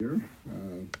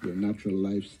your natural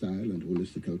lifestyle and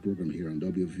holistic health program here on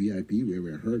WVIP, where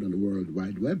we're heard on the World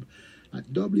Wide Web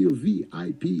at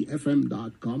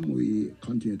WVIPFM.com. We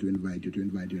continue to invite you to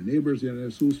invite your neighbors, your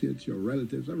associates, your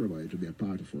relatives, everybody to be a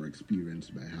part of our experience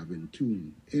by having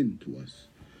tuned in to us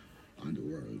on the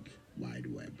World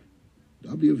Wide Web.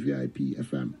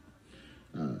 WVIPFM,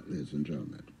 ladies and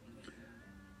gentlemen.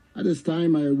 At this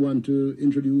time, I want to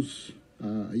introduce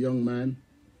a young man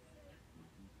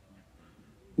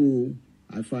who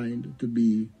I find to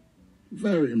be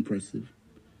very impressive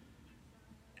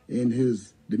in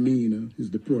his demeanor, his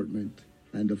deportment,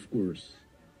 and of course,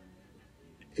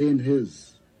 in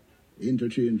his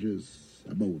interchanges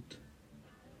about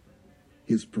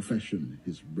his profession,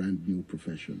 his brand new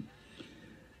profession.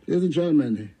 Ladies and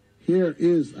gentlemen, here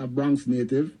is a Bronx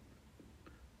native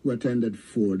who attended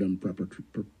Fordham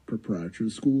Preparatory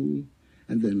School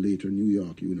and then later New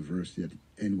York University at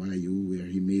NYU, where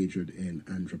he majored in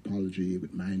anthropology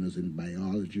with minors in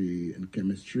biology and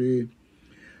chemistry.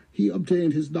 He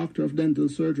obtained his Doctor of Dental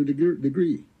Surgery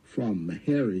degree from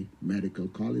Meharry Medical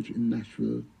College in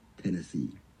Nashville,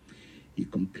 Tennessee. He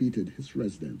completed his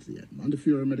residency at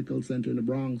Montefiore Medical Center in the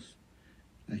Bronx.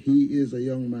 He is a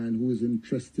young man who is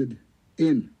interested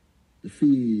in the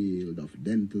field of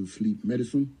dental sleep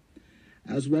medicine,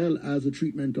 as well as the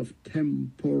treatment of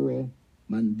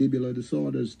temporomandibular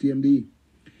disorders, TMD.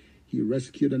 He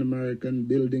rescued an American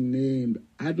building named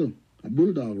Adel, a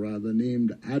bulldog rather,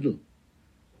 named Adel.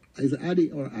 Is it Addy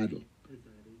or Adel?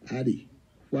 Addy,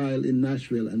 while in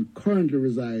Nashville and currently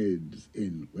resides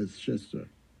in Westchester.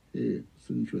 Hey, it's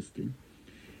interesting.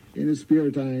 In his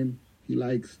spare time, he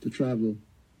likes to travel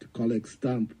to collect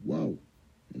stamp. Wow.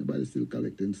 Anybody still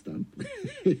collecting stamp?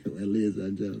 Well, ladies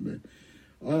and gentlemen.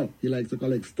 Oh, he likes to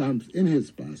collect stamps in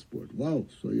his passport. Wow.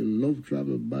 So you love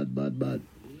travel, bad.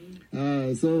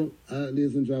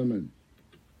 Ladies and gentlemen,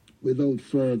 without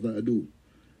further ado,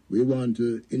 we want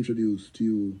to introduce to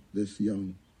you this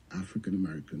young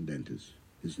African-American dentist.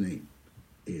 His name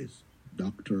is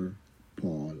Dr.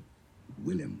 Paul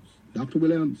Williams. Dr.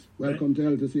 Williams, welcome to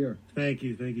Health is Here. Thank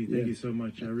you you so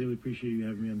much. I really appreciate you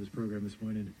having me on this program this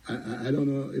morning. I don't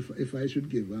know if I should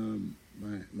give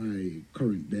my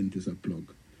current dentist a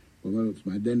plug. Well,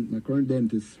 my current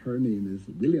dentist, her name is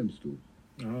Williams too.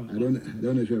 Oh, I don't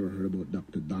know if you ever heard about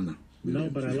Dr. Donna Williams. No,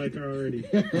 but I like her already.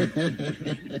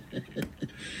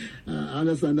 I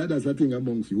understand that's a thing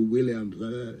amongst you Williams.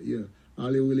 Yeah.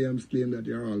 All you Williams claim that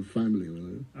you're all family.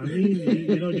 Well. I mean,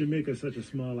 Jamaica's such a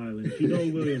small island. If you know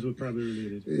Williams, we're probably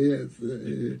related. Yes.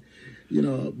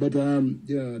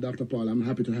 Dr. Paul, I'm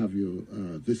happy to have you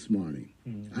this morning.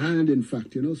 Mm. And in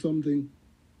fact, you know something?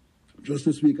 Just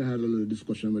this week I had a little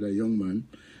discussion with a young man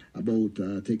about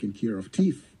taking care of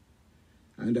teeth.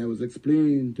 And I was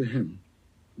explaining to him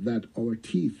that our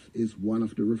teeth is one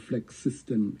of the reflex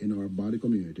system in our body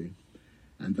community.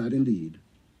 And that indeed,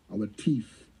 our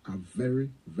teeth are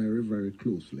very, very, very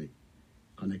closely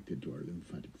connected to our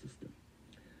lymphatic system.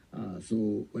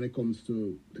 So when it comes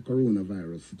to the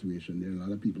coronavirus situation, there are a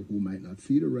lot of people who might not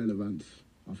see the relevance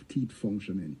of teeth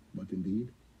functioning, but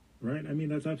indeed. Right. I mean,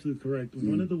 that's absolutely correct.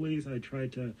 Mm. One of the ways I try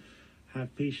to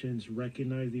have patients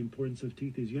recognize the importance of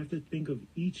teeth is you have to think of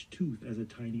each tooth as a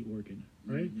tiny organ,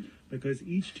 right? Mm-hmm. Because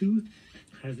each tooth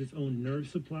has its own nerve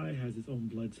supply, has its own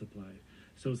blood supply.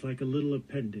 So it's like a little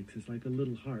appendix. It's like a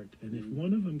little heart. And if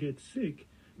one of them gets sick,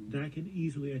 that can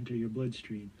easily enter your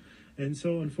bloodstream. And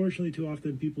so, unfortunately, too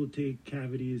often people take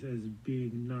cavities as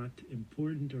being not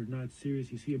important or not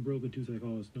serious. You see a broken tooth, like,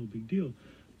 oh, it's no big deal.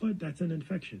 But that's an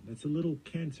infection. That's a little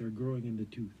cancer growing in the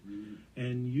tooth.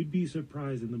 And you'd be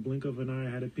surprised in the blink of an eye.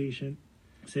 I had a patient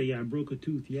say, yeah, I broke a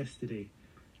tooth yesterday.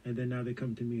 And then now they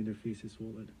come to me and their face is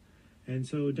swollen. And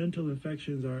so dental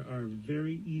infections are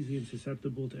very easy and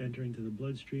susceptible to entering to the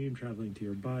bloodstream, traveling to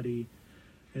your body.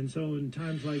 And so in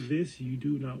times like this, you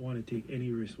do not want to take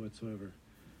any risk whatsoever.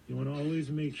 You want to always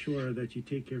make sure that you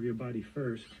take care of your body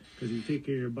first, because if you take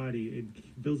care of your body,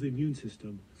 it builds the immune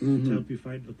system to help you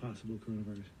fight the possible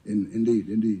coronavirus.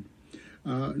 Indeed.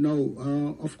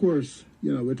 Of course,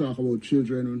 we talk about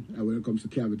children. When it comes to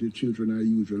cavity, children are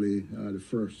usually the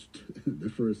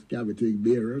first cavity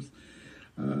bearers.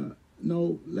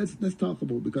 Now, let's talk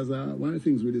about, because one of the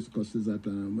things we discussed is that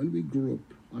when we grew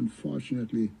up,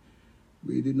 unfortunately,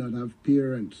 we did not have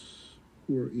parents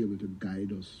who were able to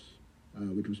guide us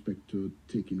with respect to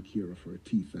taking care of our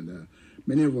teeth. And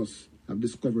many of us have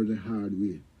discovered the hard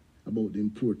way about the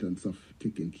importance of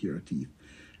taking care of teeth.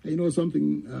 And you know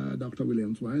something, Dr.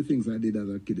 Williams, one of the things I did as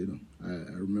a kid,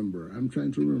 I remember, I'm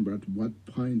trying to remember at what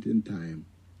point in time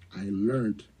I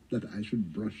learned that I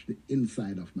should brush the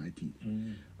inside of my teeth.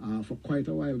 For quite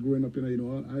a while growing up,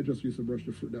 I just used to brush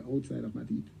the outside of my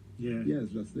teeth. Yeah. Yes,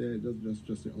 just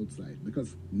the outside.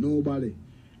 Because nobody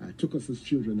took us as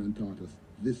children and taught us,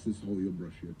 this is how you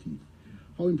brush your teeth.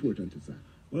 How important is that?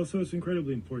 Well, so it's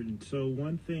incredibly important. So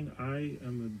one thing, I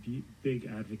am a big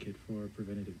advocate for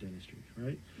preventative dentistry,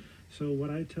 right? So what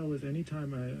I tell is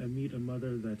anytime I meet a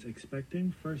mother that's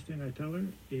expecting, first thing I tell her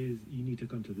is you need to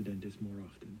come to the dentist more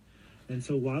often. And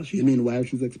so while she's... You mean while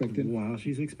she's expecting? While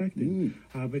she's expecting.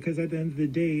 Because at the end of the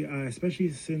day,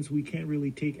 especially since we can't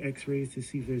really take x-rays to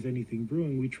see if there's anything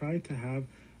brewing, we try to have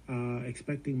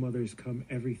expecting mothers come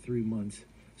every 3 months.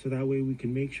 So that way we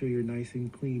can make sure you're nice and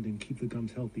cleaned and keep the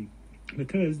gums healthy.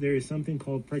 Because there is something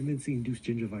called pregnancy-induced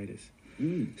gingivitis.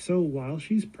 So while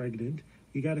she's pregnant,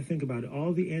 you got to think about it.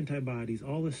 All the antibodies,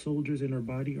 all the soldiers in her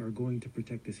body are going to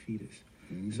protect this fetus.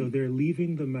 So they're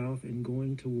leaving the mouth and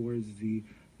going towards the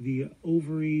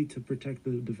ovary to protect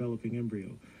the developing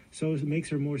embryo. So it makes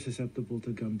her more susceptible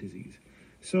to gum disease.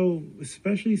 So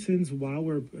especially since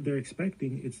while they're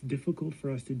expecting, it's difficult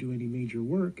for us to do any major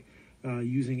work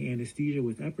using anesthesia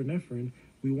with epinephrine.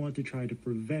 We want to try to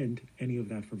prevent any of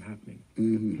that from happening.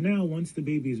 Now, once the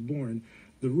baby is born,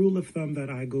 the rule of thumb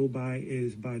that I go by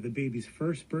is by the baby's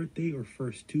first birthday or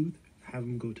first tooth, have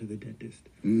them go to the dentist.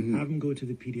 Have them go to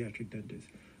the pediatric dentist.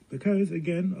 Because,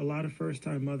 again, a lot of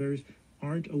first-time mothers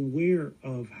aren't aware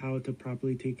of how to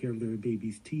properly take care of their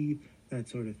baby's teeth, that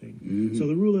sort of thing. So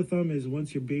the rule of thumb is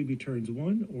once your baby turns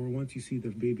 1 or once you see the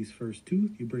baby's first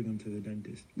tooth, you bring them to the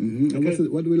dentist. And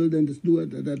what will the dentist do at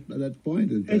that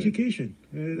point? Education.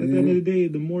 At the end of the day,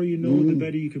 the more you know, the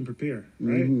better you can prepare,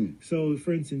 right? So,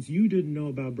 for instance, you didn't know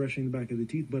about brushing the back of the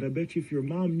teeth, but I bet you if your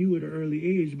mom knew at an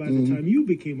early age, by the time you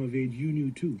became of age, you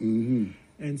knew too.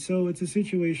 And so it's a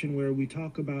situation where we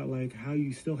talk about like how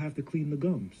you still have to clean the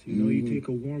gums. You take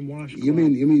a warm washcloth. You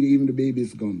mean even the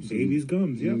baby's gums? Baby's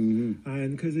gums, yep.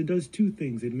 And because it does 2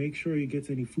 things. It makes sure it gets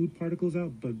any food particles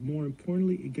out, but more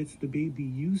importantly, it gets the baby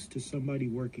used to somebody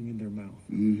working in their mouth.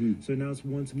 So now it's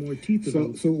once more teeth.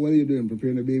 So what are you doing?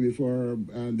 Preparing the baby for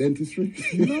dentistry?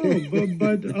 No,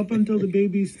 but up until the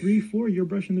baby's 3, 4, you're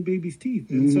brushing the baby's teeth.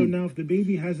 And so now if the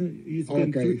baby hasn't,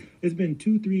 it's been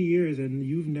 2, 3 years and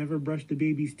you've never brushed the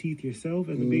baby's teeth yourself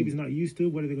and the baby's not used to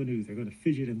it, what are they going to do? They're going to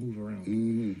fidget and move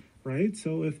around. Right?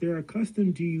 So if they're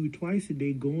accustomed to you twice a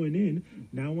day going in,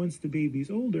 now once the baby's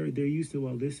older, they're used to,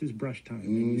 well, this is brush time.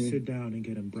 And you sit down and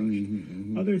get them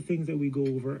brushed. Other things that we go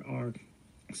over are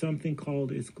something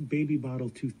called baby bottle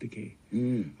tooth decay.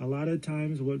 A lot of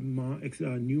times what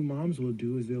new moms will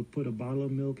do is they'll put a bottle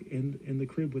of milk in the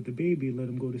crib with the baby and let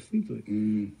them go to sleep with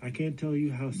it. I can't tell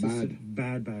you how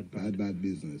bad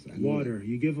business. Water.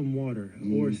 You give them water.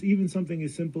 Or even something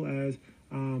as simple as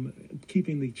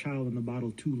keeping the child in the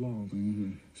bottle too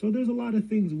long. So there's a lot of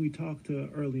things we talk to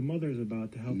early mothers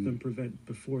about to help them prevent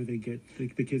before they get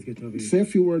the kids get to age. Say a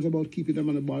few words about keeping them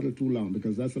in the bottle too long,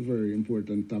 because that's a very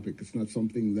important topic. It's not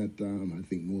something that I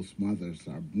think most mothers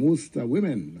are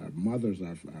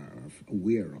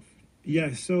aware of.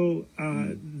 Yeah, so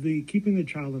the keeping the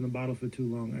child in the bottle for too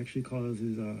long actually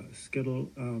causes skeletal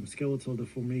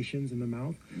deformations in the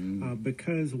mouth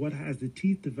because as the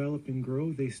teeth develop and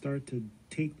grow, they start to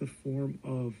take the form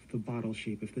of the bottle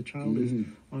shape. If the child is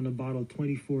on a bottle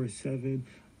 24/7,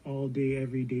 all day,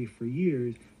 every day for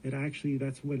years,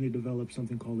 that's when they develop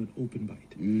something called an open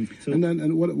bite. So,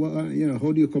 and what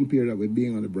how do you compare that with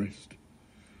being on the breast?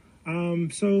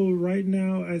 So right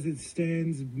now, as it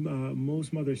stands,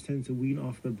 most mothers tend to wean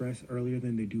off the breast earlier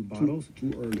than they do bottles.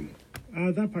 Too early.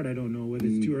 That part I don't know whether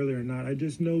it's too early or not. I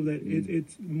just know that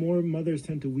it's more mothers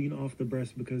tend to wean off the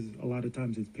breast because a lot of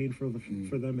times it's painful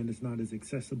for them and it's not as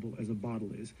accessible as a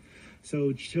bottle is.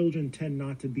 So children tend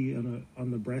not to be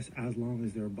on the breast as long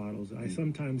as there are bottles. I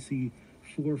sometimes see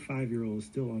 4 or 5-year-olds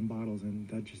still on bottles, and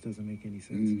that just doesn't make any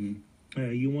sense.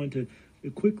 You want to,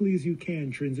 as quickly as you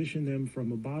can, transition them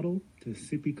from a bottle to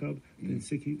sippy cup, then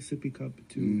sippy cup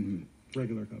to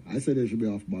regular cup. I said they should be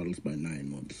off bottles by 9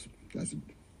 months. That's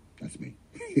me.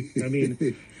 I mean,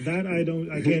 that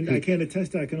I can't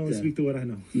attest to. I can only speak to what I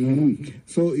know.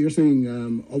 So you're saying,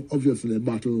 obviously, the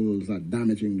bottles are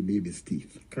damaging the baby's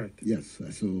teeth. Correct. Yes.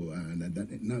 So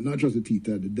not just the teeth,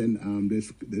 then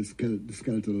the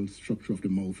skeletal structure of the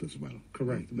mouth as well.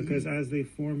 Correct. Because as they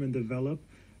form and develop,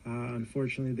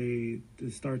 unfortunately, they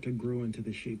start to grow into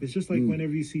the shape. It's just like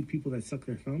whenever you see people that suck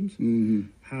their thumbs,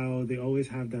 how they always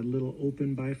have that little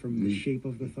open bite from the shape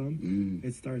of the thumb.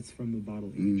 It starts from the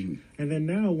bottle age. And then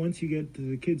now, once you get to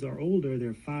the kids are older,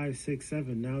 they're 5, 6,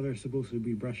 7. Now they're supposed to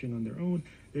be brushing on their own.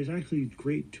 There's actually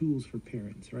great tools for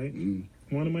parents, right?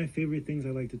 one of my favorite things I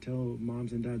like to tell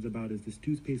moms and dads about is this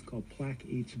toothpaste called Plaque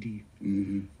HD.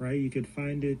 Right? You could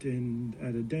find it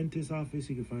at a dentist office.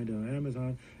 You can find it on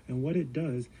Amazon. And what it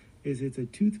does is it's a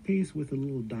toothpaste with a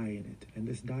little dye in it, and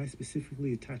this dye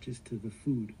specifically attaches to the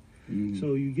food.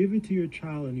 So you give it to your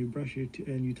child, and you brush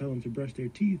and you tell them to brush their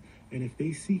teeth. And if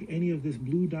they see any of this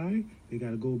blue dye, they got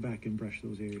to go back and brush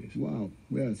those areas. Wow.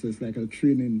 Yeah. So it's like a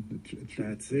training.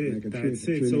 That's it. Like That's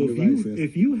it. So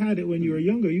if you had it when you were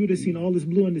younger, you would have seen all this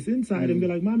blue on this inside and be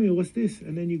like, "Mommy, what's this?"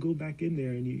 And then you go back in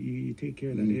there and you take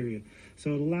care of that area.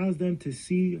 So it allows them to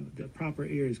see the proper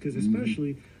areas, because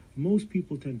especially most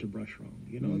people tend to brush wrong.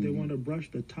 You know, they want to brush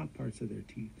the top parts of their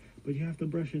teeth. But you have to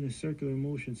brush in a circular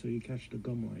motion so you catch the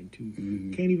gum line too.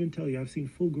 Can't even tell you. I've seen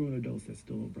full-grown adults that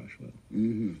still don't brush well.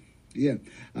 Yeah.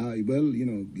 Well, you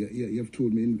know, you have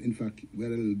told me, in fact, we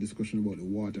had a little discussion about the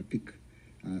water pick.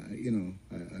 You know,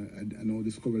 I now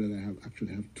discovered that I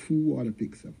actually have 2 water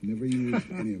picks. I've never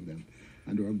used any of them.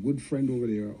 And our good friend over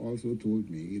there also told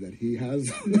me that he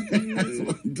has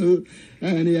one too,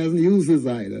 and he hasn't used his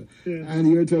either. Yeah. And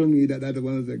you're telling me that that's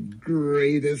one of the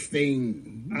greatest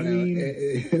things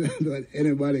that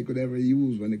anybody could ever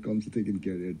use when it comes to taking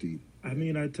care of their teeth. I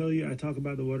mean, I tell you, I talk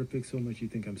about the water pick so much you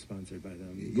think I'm sponsored by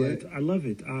them. But I love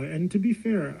it. And to be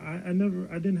fair, I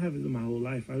didn't have it my whole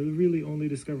life. I really only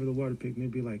discovered the water pick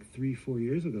maybe like 3-4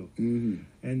 years ago.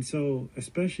 And so,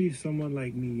 especially someone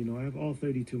like me, you know, I have all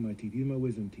 32 of my teeth, even my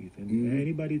wisdom teeth. And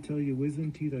anybody tell you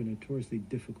wisdom teeth are notoriously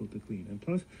difficult to clean. And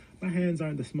plus, my hands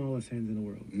aren't the smallest hands in the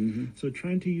world. So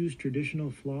trying to use traditional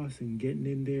floss and getting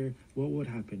in there, what would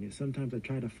happen is sometimes I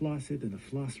try to floss it, and the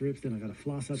floss rips, then I got to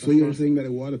floss out the floss. So you're saying that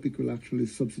a water pick will actually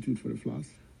substitute for the floss?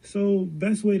 So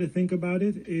best way to think about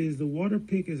it is the water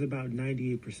pick is about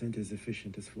 98% as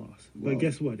efficient as floss. Wow. But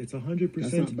guess what? It's 100%.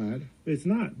 That's not bad. It's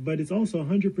not, but it's also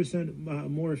 100%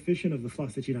 more efficient of the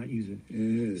floss that you're not using.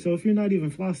 Yeah. So if you're not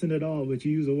even flossing at all, but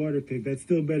you use a water pick, that's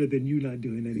still better than you not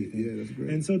doing anything. Yeah, that's great.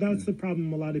 And so that's the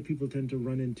problem a lot of people tend to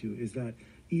run into, is that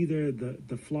either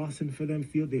the flossing for them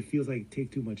feels like it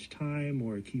take too much time,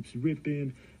 or it keeps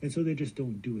ripping, and so they just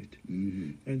don't do it.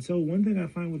 And so one thing I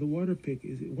find with the water pick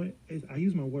is I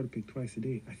use my water pick twice a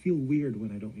day. I feel weird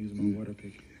when I don't use my water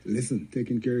pick. Listen,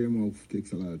 taking care of your mouth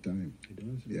takes a lot of time. It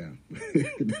does. Yeah,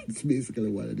 that's basically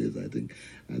what it is. I think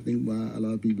a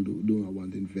lot of people do not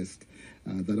want to invest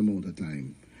that amount of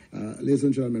time. Ladies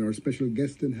and gentlemen, our special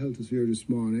guest in Health is here this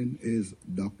morning is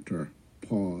Dr.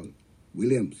 Paul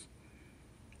Williams.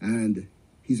 And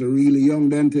he's a really young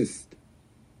dentist.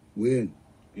 Wayne.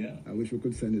 Yeah. I wish we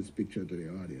could send his picture to the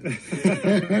audience.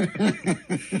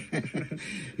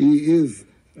 He is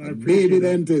a baby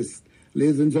dentist,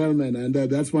 ladies and gentlemen. And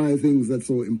that's one of the things that's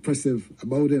so impressive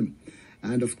about him.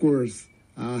 And of course,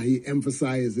 he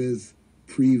emphasizes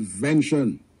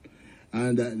prevention.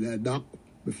 And Doc,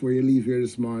 before you leave here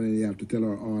this morning, you have to tell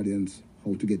our audience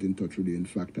how to get in touch with you. In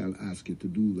fact, I'll ask you to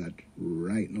do that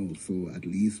right now, so at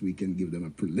least we can give them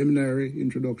a preliminary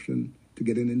introduction to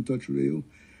getting in touch with you,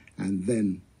 and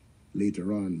then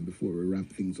later on, before we wrap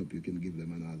things up, you can give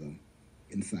them another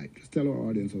insight. Just tell our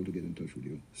audience how to get in touch with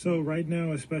you. So right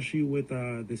now, especially with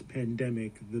this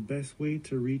pandemic, the best way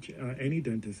to reach any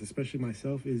dentist, especially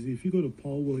myself, is if you go to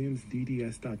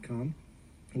paulwilliamsdds.com.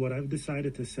 What I've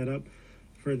decided to set up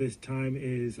for this time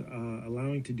is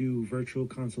allowing to do virtual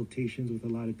consultations with a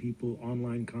lot of people,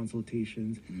 online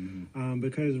consultations,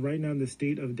 because right now the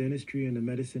state of dentistry and the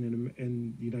medicine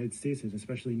in the United States, and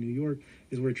especially New York,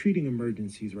 is we're treating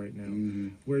emergencies right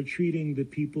now. We're treating the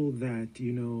people that,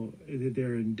 you know,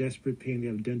 they're in desperate pain, they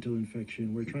have dental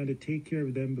infection. We're trying to take care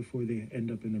of them before they end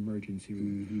up in the emergency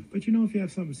room. But, you know, if you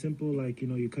have something simple, like, you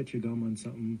know, you cut your gum on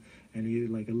something and you,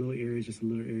 like a little area is just a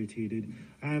little irritated,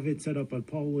 I have it set up at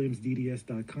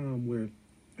paulwilliamsdds.com where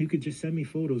you could just send me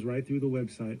photos right through the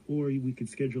website, or we could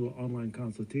schedule an online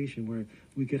consultation where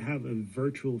we could have a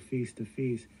virtual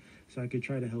face-to-face, so I could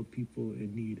try to help people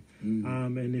in need.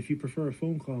 And if you prefer a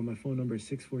phone call, my phone number is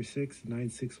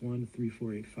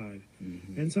 646-961-3485.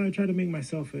 And so I try to make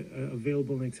myself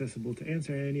available and accessible to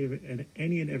answer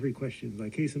any and every question.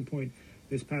 Like, case in point,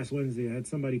 this past Wednesday, I had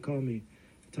somebody call me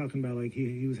talking about, like,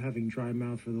 he was having dry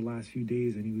mouth for the last few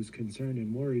days, and he was concerned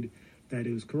and worried that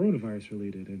it was coronavirus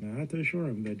related. And I had to assure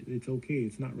him that it's okay,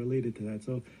 it's not related to that.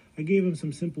 So I gave him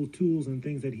some simple tools and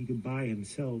things that he could buy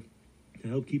himself to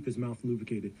help keep his mouth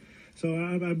lubricated. So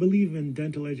I believe in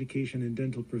dental education and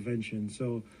dental prevention.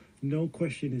 So no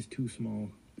question is too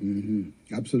small.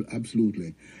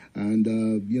 Absolutely. And,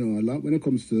 a lot when it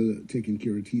comes to taking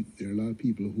care of teeth, there are a lot of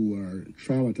people who are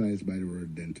traumatized by the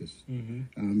word dentist.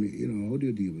 How do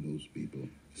you deal with those people?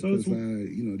 So because,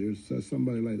 there's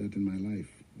somebody like that in my life.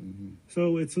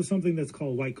 So it's something that's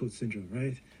called white coat syndrome,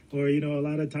 right? Or, a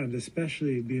lot of times,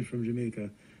 especially being from Jamaica,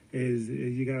 is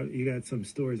you got some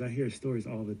stories. I hear stories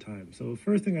all the time. So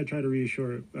first thing I try to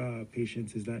reassure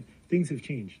patients is that things have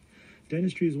changed.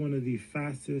 Dentistry is one of the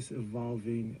fastest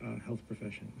evolving health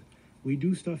professions. We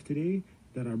do stuff today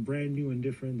that are brand new and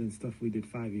different than stuff we did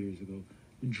 5 years ago.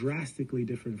 Drastically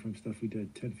different from stuff we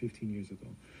did 10, 15 years ago.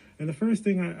 And the first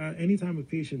thing, anytime a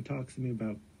patient talks to me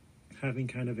about having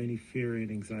kind of any fear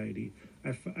and anxiety,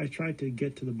 I try to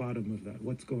get to the bottom of that.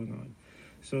 What's going on?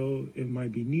 So it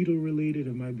might be needle related.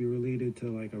 It might be related to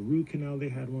like a root canal they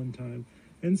had one time.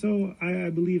 And so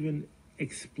I believe in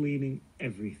explaining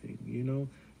everything,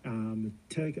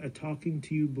 talking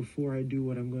to you before I do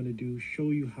what I'm going to do, show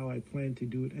you how I plan to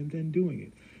do it, and then doing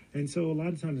it. And so a lot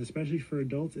of times, especially for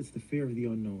adults, it's the fear of the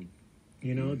unknown.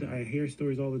 I hear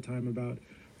stories all the time about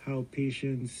how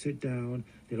patients sit down,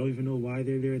 they don't even know why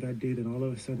they're there that day, then all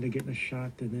of a sudden they're getting a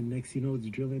shot, and then next it's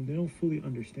drilling. They don't fully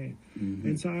understand.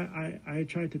 And so I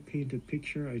try to paint a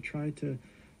picture. I try to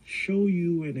show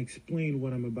you and explain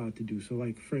what I'm about to do. So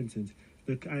like, for instance,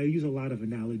 I use a lot of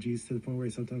analogies to the point where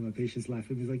sometimes my patients laugh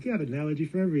at me. It's like, you got an analogy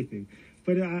for everything.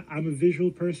 But I'm a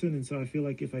visual person, and so I feel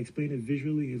like if I explain it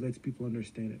visually, it lets people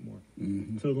understand it more.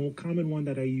 So the common one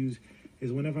that I use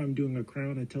is whenever I'm doing a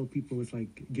crown, I tell people it's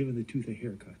like giving the tooth a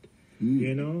haircut.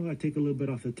 I take a little bit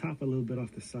off the top, a little bit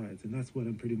off the sides, and that's what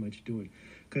I'm pretty much doing.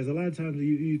 Because a lot of times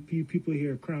you people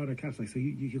hear crown or caps like, so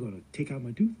you're going to take out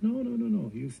my tooth?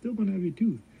 No. You're still going to have your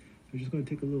tooth. I'm just going to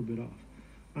take a little bit off.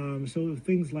 So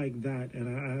things like that, and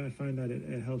I find that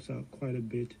it helps out quite a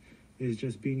bit, is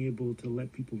just being able to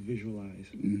let people visualize.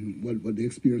 What the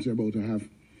experience you're about to have.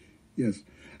 Yes.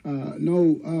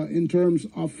 In terms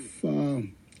of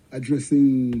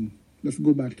addressing, let's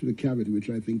go back to the cavity, which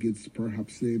I think is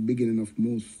perhaps the beginning of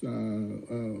most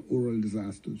oral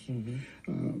disasters.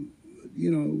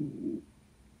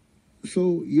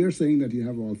 So you're saying that you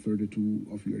have all 32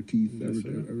 of your teeth, Yes,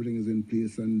 everything is in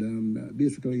place, and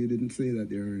basically you didn't say that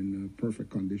they're in perfect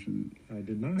condition. I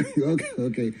did not.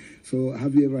 Okay. So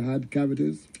have you ever had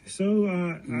cavities?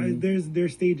 So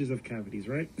there's stages of cavities,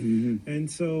 right? And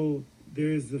so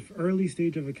there's the early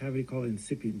stage of a cavity called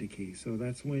incipient decay. So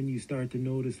that's when you start to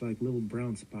notice like little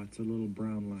brown spots or little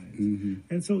brown lines.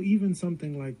 And so even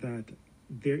something like that,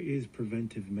 there is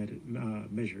preventive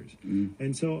measures.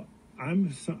 And so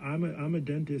I'm a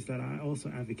dentist that I also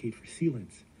advocate for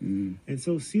sealants. And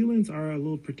so sealants are a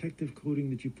little protective coating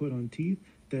that you put on teeth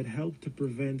that help to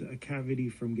prevent a cavity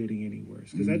from getting any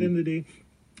worse. Because at the end of the day,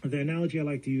 the analogy I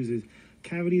like to use is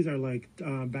cavities are like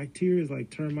bacteria is like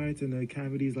termites, and the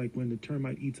cavity is like when the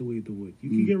termite eats away the wood.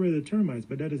 You can get rid of the termites,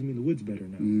 but that doesn't mean the wood's better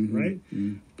now, right?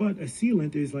 But a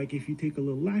sealant is like if you take a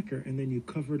little lacquer and then you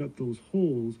covered up those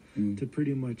holes to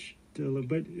pretty much.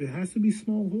 But it has to be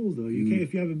small holes, though. You can't,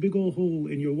 if you have a big old hole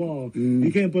in your wall,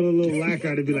 you can't put a little lacquer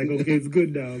on it and be like, okay, it's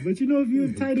good now. But if you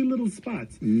have tiny little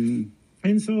spots.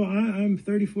 And so I'm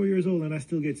 34 years old and I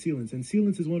still get sealants. And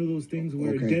sealants is one of those things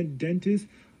where dentists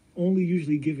only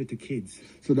usually give it to kids.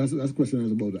 So that's a question I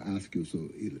was about to ask you. So,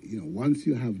 once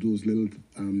you have those little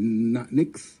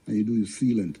nicks and you do your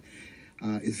sealant,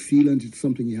 is sealant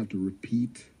something you have to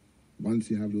repeat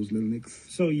once you have those little nicks?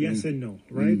 So yes and no,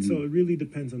 right? So it really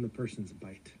depends on the person's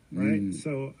bite, right?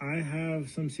 So I have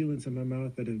some sealants in my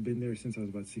mouth that have been there since I was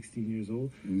about 16 years old,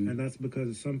 and that's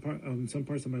because some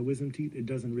parts of my wisdom teeth, it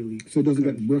doesn't really... So it doesn't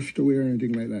get brushed away or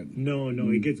anything like that? No,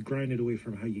 it gets grinded away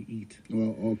from how you eat.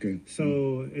 Oh, okay.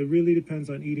 So it really depends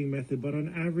on eating method, but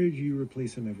on average, you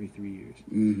replace them every 3 years.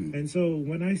 And so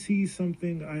when I see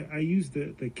something, I use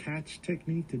the catch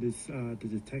technique to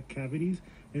detect cavities.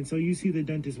 And so you see the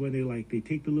dentist when they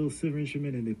take the little silver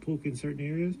instrument and they poke in certain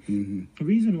areas. The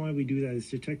reason why we do that is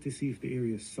to check to see if the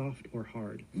area is soft or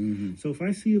hard. So if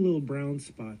I see a little brown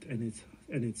spot and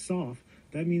it's soft,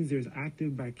 that means there's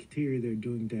active bacteria there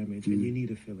doing damage and you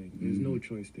need a filling. There's no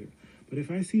choice there. But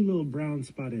if I see a little brown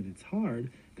spot and it's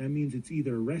hard, that means it's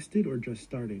either arrested or just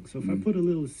starting. So if I put a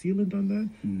little sealant on that,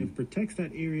 it protects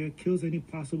that area, kills any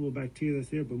possible bacteria that's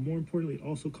there, but more importantly, it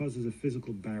also causes a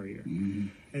physical barrier.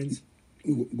 And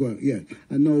well, yeah,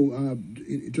 I know.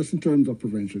 Just in terms of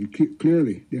prevention,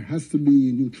 clearly there has to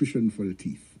be nutrition for the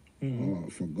teeth,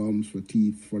 for gums, for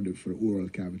teeth, for the oral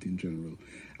cavity in general.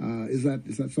 Is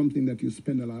that something that you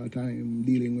spend a lot of time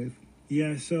dealing with?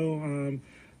 Yeah. So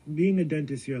being a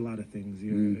dentist, you're a lot of things.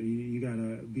 You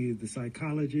gotta be the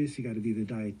psychologist, you gotta be the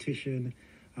dietitian,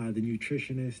 the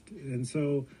nutritionist, and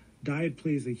so diet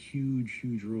plays a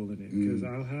huge role in it, because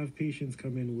I'll have patients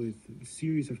come in with a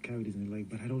series of cavities and they're like,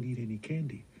 but I don't eat any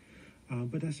candy.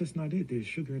 But that's just not it. There's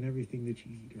sugar in everything that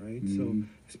you eat, right? So,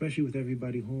 especially with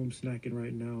everybody home snacking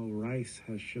right now, rice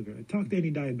has sugar. Talk to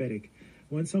any diabetic.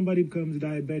 When somebody becomes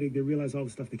diabetic, they realize all the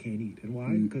stuff they can't eat. And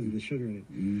why? Because of the sugar in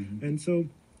it. And so,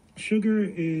 sugar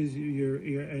is your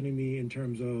enemy in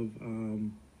terms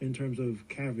of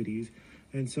cavities.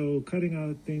 And so, cutting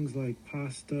out things like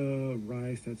pasta,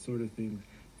 rice, that sort of thing,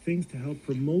 things to help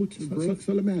promote growth.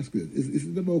 So let me ask you: is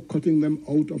it about cutting them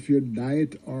out of your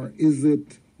diet, or is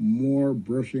it more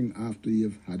brushing after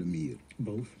you've had a meal?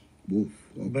 Both. Okay.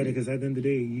 But because at the end of the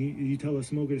day, you tell a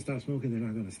smoker to stop smoking, they're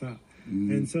not going to stop.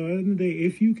 And so at the end of the day,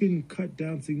 if you can cut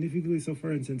down significantly, so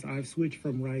for instance, I've switched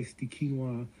from rice to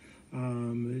quinoa,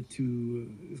 to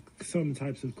some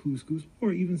types of couscous,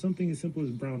 or even something as simple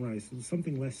as brown rice,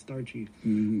 something less starchy.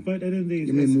 But at the end of the day,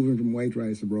 you mean moving from white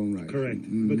rice to brown rice? Correct.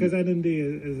 Because at the end of the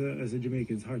day, as a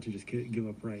Jamaican, it's hard to just give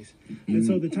up rice. And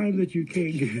so the time that you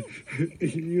can't give,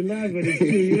 you laugh, but it's true.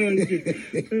 You know,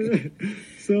 it's true.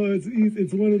 So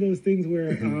it's one of those things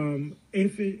where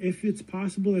if it's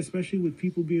possible, especially with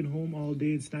people being home all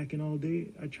day and snacking all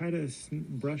day, I try to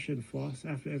brush and floss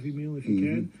after every meal if you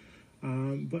can.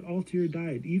 But alter your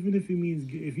diet, even if it means,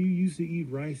 if you used to eat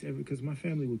rice because my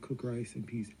family would cook rice and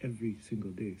peas every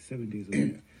single day, 7 days a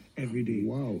week, every day.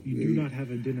 Wow. You do not have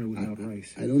a dinner without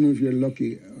rice. I don't know if you're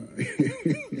lucky.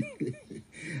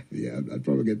 Yeah, I'd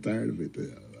probably get tired of it.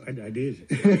 I did.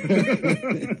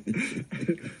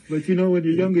 But you know, when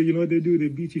you're younger, you know what they do? They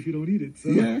beat you if you don't eat it. So,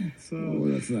 yeah. So, oh,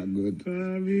 that's not good.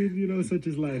 I mean, you know, such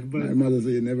is life. But my mother said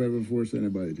you never ever force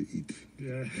anybody to eat.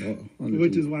 Yeah.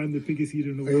 Which is why I'm the biggest eater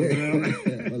in the world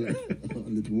now.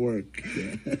 On the work.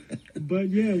 Yeah. But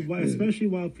yeah, especially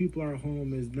while people are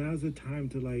home, now's the time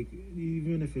to, like,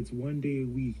 even if it's 1 day a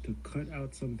week, to cut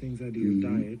out some things out of your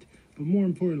diet. But more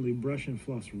importantly, brush and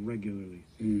floss regularly.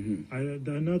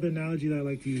 Another analogy that I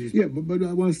like to use. Yeah, but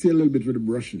I want to stay a little bit with the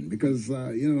brushing because,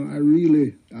 I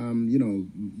really,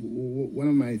 one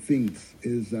of my things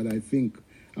is that I think,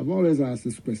 I've always asked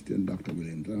this question, Dr.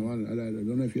 Williams. I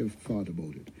don't know if you've thought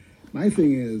about it. My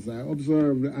thing is, I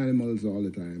observe the animals all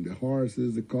the time, the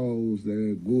horses, the cows,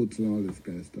 the goats, and all this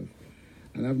kind of stuff.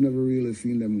 And I've never really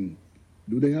seen them.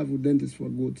 Do they have a dentist for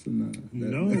goats?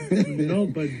 No,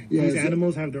 but these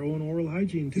animals have their own oral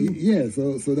hygiene too. Yeah,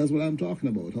 so that's what I'm talking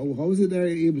about. How is it they're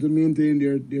able to maintain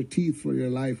their teeth for their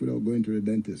life without going to the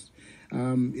dentist?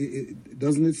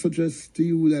 Doesn't it suggest to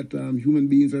you that human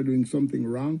beings are doing something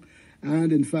wrong?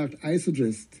 And in fact, I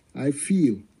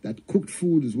feel that cooked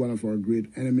food is one of our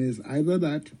great enemies. Either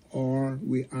that or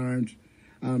we aren't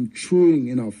chewing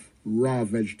enough raw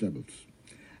vegetables.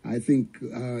 I think,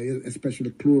 especially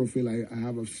chlorophyll, I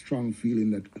have a strong feeling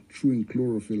that chewing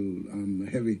chlorophyll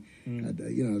heavy,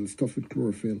 stuff with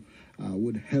chlorophyll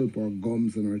would help our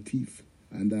gums and our teeth,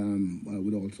 and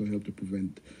would also help to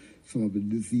prevent some of the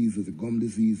diseases, the gum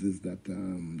diseases that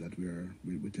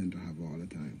we tend to have all the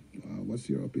time. What's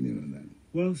your opinion on that?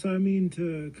 Well, so I mean,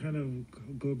 to kind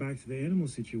of go back to the animal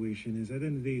situation, is at the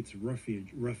end of the day, it's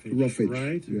roughage, right?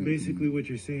 Yeah. Basically what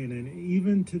you're saying. And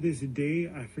even to this day,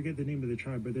 I forget the name of the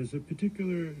tribe, but there's a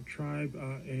particular tribe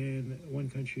in one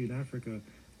country in Africa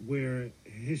where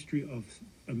history of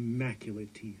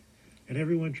immaculate teeth. And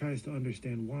everyone tries to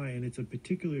understand why, and it's a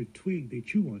particular twig they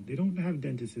chew on. They don't have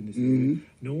dentists in this area.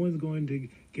 No one's going to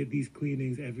get these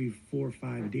cleanings every 4 or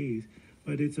 5 days.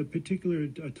 But it's a particular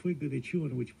twig that they chew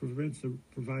on, which provides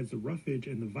the roughage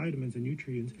and the vitamins and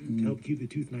nutrients to help keep the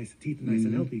teeth nice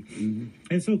and healthy.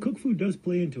 And so cooked food does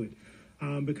play into it,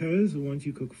 because once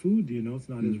you cook food, it's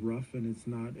not as rough and it's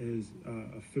not as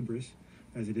fibrous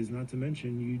as it is. Not to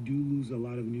mention, you do lose a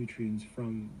lot of nutrients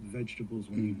from vegetables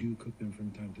when you do cook them from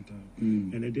time to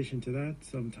time. In addition to that,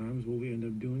 sometimes what we end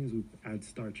up doing is we add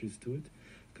starches to it,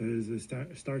 because the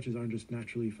starches aren't just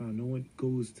naturally found. No one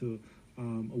goes to a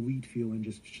wheat field and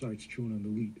just starts chewing on the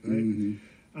wheat, right?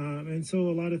 And so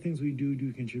a lot of things we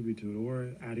do contribute to it, or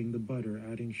adding the butter,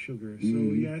 adding sugar. So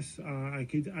yes, I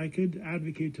could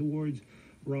advocate towards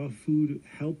raw food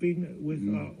helping with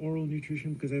oral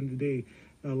nutrition, because at the end of the day,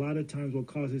 a lot of times what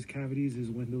causes cavities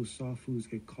is when those soft foods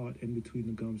get caught in between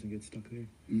the gums and get stuck there.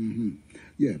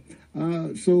 Yeah.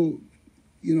 So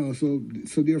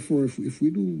therefore, if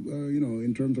we do,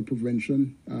 in terms of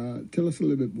prevention, tell us a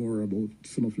little bit more about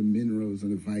some of the minerals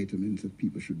and the vitamins that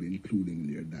people should be including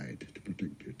in their diet to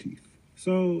protect their teeth.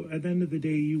 So at the end of the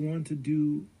day, you want to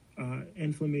do,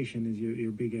 inflammation is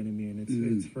your big enemy, and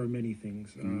it's for many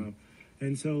things.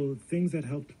 And so things that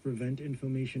help to prevent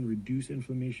inflammation, reduce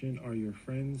inflammation, are your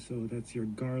friends. So that's your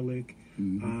garlic,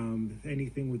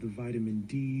 anything with the vitamin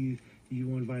D, You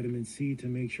want vitamin C to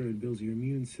make sure it builds your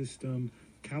immune system.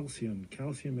 Calcium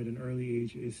at an early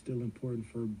age is still important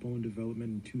for bone development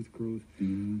and tooth growth.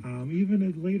 Even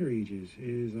at later ages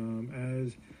is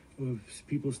as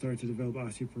people start to develop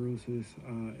osteoporosis,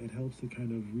 it helps to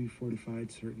kind of refortify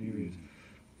certain areas.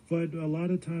 But a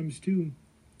lot of times too,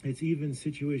 it's even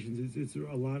situations. It's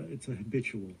a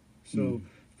habitual. So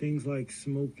things like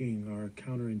smoking are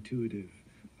counterintuitive.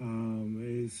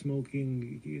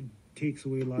 Smoking takes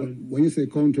away a lot of... When you say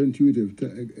counterintuitive,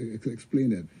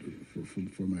 explain that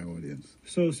for my audience.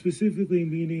 So specifically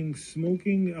meaning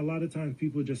smoking, a lot of times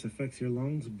people just affects your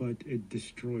lungs, but it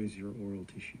destroys your oral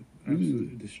tissue.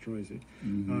 Absolutely destroys it.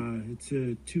 It's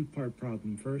a two-part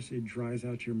problem. First, it dries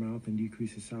out your mouth and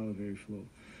decreases salivary flow.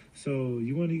 So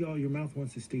your mouth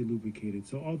wants to stay lubricated.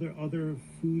 So other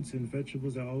foods and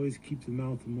vegetables that always keep the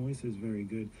mouth moist is very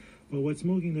good. But what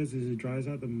smoking does is it dries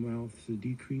out the mouth to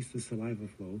decrease the saliva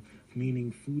flow,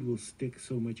 meaning food will stick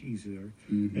so much easier.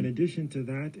 In addition to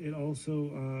that, it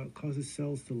also causes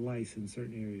cells to lyse in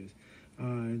certain areas.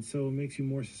 And so it makes you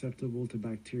more susceptible to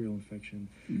bacterial infection.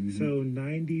 So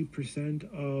 90%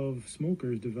 of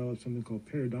smokers develop something called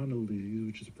periodontal disease,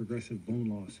 which is progressive bone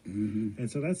loss. And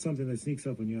so that's something that sneaks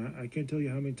up on you. I can't tell you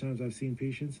how many times I've seen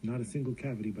patients, not a single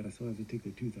cavity, but I still have to take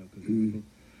their tooth out.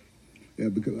 Yeah,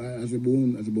 because as they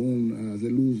lose the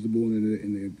bone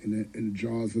in the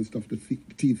jaws and stuff, the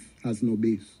teeth has no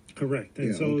base. Correct.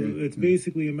 And it's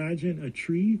basically, imagine a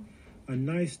tree, a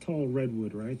nice tall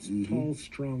redwood, right? It's a tall,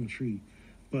 strong tree.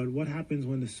 But what happens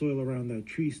when the soil around that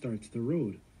tree starts to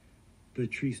erode? The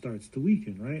tree starts to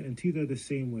weaken, right? And teeth are the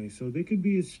same way. So they could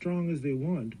be as strong as they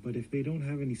want, but if they don't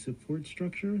have any support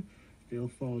structure, they'll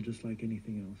fall just like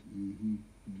anything else.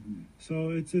 So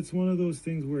it's one of those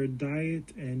things where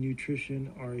diet and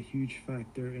nutrition are a huge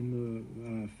factor in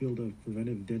the field of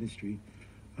preventive dentistry,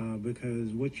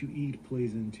 because what you eat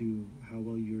plays into how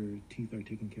well your teeth are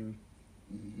taken care of.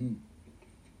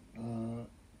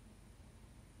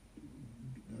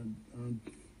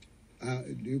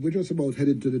 We're just about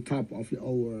headed to the top of the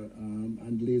hour,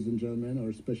 and ladies and gentlemen,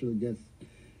 our special guest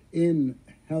in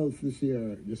Health This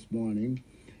Year this morning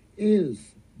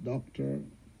is Dr.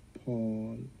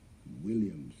 Paul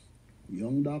Williams,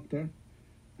 young doctor,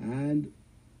 and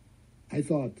I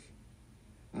thought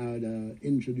I'd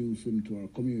introduce him to our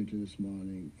community this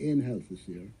morning in Health This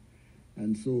Year,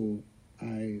 and so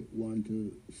I want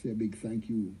to say a big thank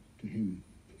you to him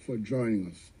for joining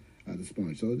us at this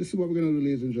point. So this is what we're going to do,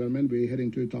 ladies and gentlemen. We're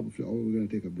heading to the top of the hour. We're going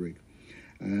to take a break,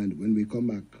 and when we come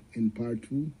back in part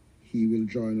 2, he will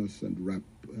join us and wrap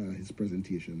his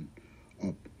presentation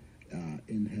up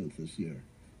in Health This Year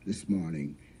this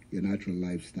morning, your natural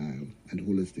lifestyle and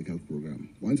holistic health program.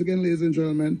 Once again, ladies and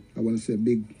gentlemen, I want to say a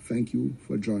big thank you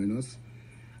for joining us.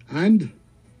 And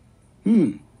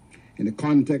in the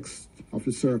context of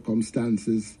the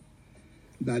circumstances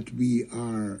that we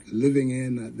are living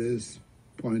in at this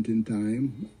point in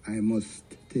time, I must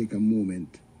take a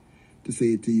moment to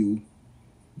say to you,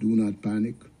 do not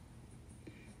panic.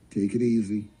 Take it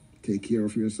easy. Take care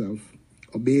of yourself.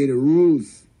 Obey the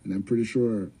rules. And I'm pretty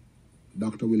sure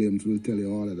Dr. Williams will tell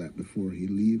you all of that before he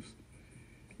leaves.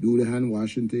 Do the hand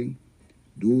washing thing.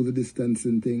 Do the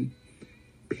distancing thing.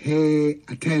 Pay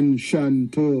attention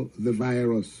to the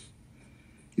virus.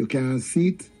 You can't see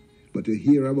it, but you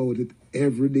hear about it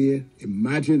every day.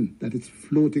 Imagine that it's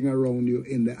floating around you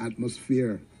in the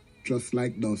atmosphere, just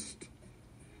like dust.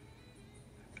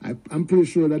 I'm pretty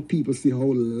sure that people see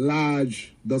how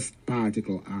large dust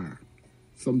particles are.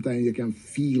 Sometimes you can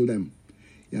feel them.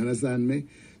 You understand me?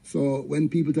 So when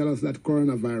people tell us that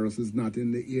coronavirus is not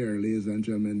in the air, ladies and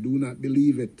gentlemen, do not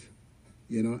believe it.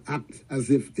 You know, act as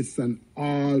if it's an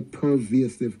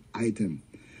all-pervasive item.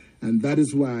 And that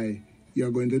is why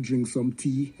you're going to drink some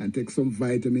tea and take some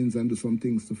vitamins and do some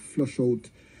things to flush out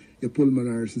your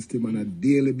pulmonary system on a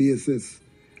daily basis,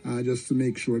 just to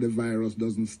make sure the virus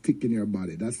doesn't stick in your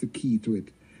body. That's the key to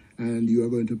it. And you are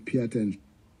going to pay attention.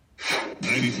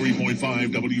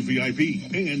 93.5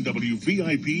 WVIP and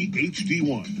WVIP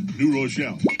HD1, New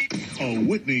Rochelle, a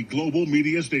Whitney Global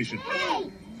Media Station. Hey!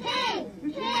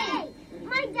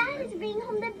 My dad is bringing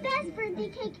home the best birthday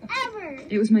cake ever!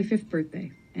 It was my 5th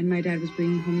birthday, and my dad was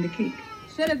bringing home the cake.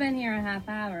 Should have been here a half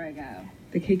hour ago.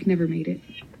 The cake never made it,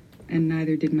 and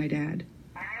neither did my dad.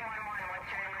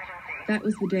 That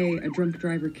was the day a drunk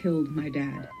driver killed my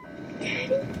dad.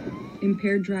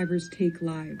 Impaired drivers take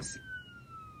lives.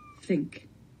 Think.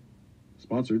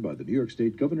 Sponsored by the New York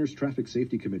State Governor's Traffic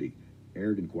Safety Committee.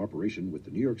 Aired in cooperation with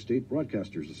the New York State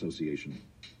Broadcasters Association.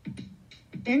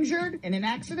 Injured in an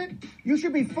accident? You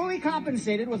should be fully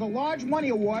compensated with a large money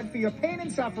award for your pain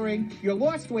and suffering, your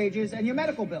lost wages, and your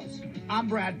medical bills. I'm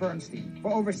Brad Bernstein.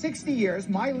 For over 60 years,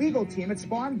 my legal team at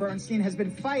Spar & Bernstein has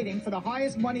been fighting for the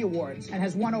highest money awards and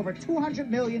has won over $200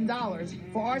 million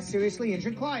for our seriously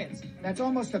injured clients. That's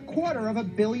almost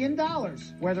 $250 million.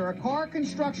 Whether a car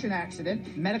construction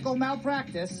accident, medical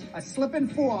malpractice, a slip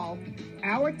and fall,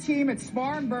 our team at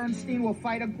Spar & Bernstein will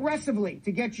fight aggressively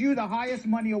to get you the highest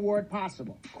money award possible.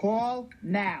 Call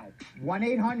now.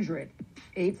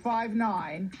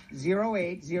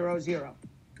 1-800-859-0800.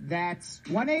 That's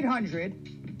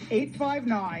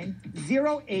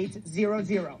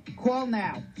 1-800-859-0800. Call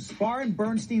now. Spar &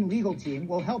 Bernstein legal team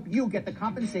will help you get the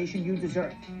compensation you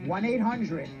deserve.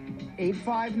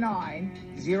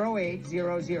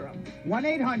 1-800-859-0800.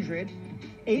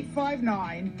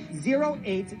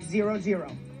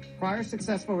 1-800-859-0800. Prior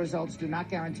successful results do not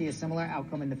guarantee a similar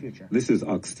outcome in the future. This is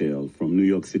Oxtail from New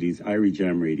York City's Irie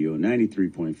Jam Radio,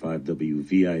 93.5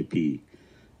 WVIP.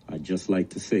 I'd just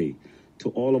like to say to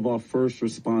all of our first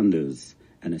responders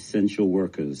and essential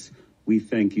workers, we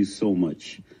thank you so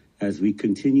much as we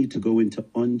continue to go into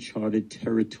uncharted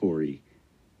territory.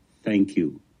 Thank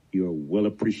you. You're well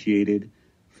appreciated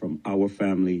from our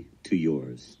family to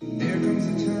yours. There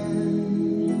comes a time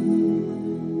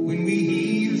when we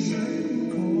hear a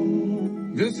certain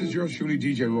call. This is yours truly,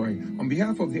 DJ Roy. On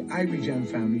behalf of the Irie Jam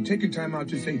family, taking time out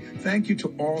to say thank you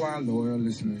to all our loyal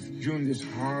listeners during this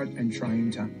hard and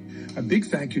trying time. A big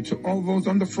thank you to all those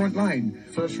on the front line,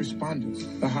 first responders,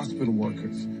 the hospital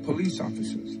workers, police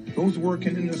officers, those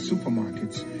working in the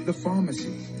supermarkets, the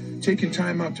pharmacies, taking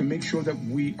time out to make sure that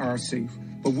we are safe.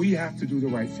 But we have to do the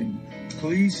right thing.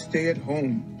 Please stay at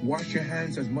home. Wash your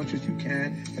hands as much as you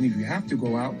can. And if you have to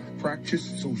go out, practice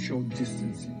social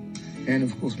distancing. And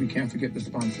of course, we can't forget the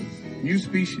sponsors. New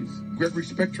Species, Gregory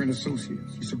Spector and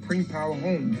Associates, Supreme Power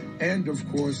Homes, and of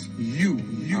course, you,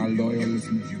 our loyal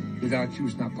listeners. Without you,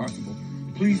 it's not possible.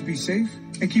 Please be safe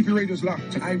and keep your radios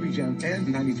locked to Irie Jam and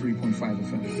 93.5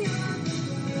 FM.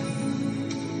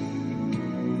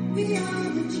 We are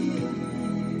the children.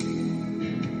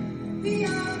 We are the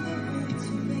ones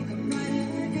who make a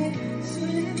brighter day. So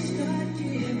let's start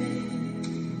giving.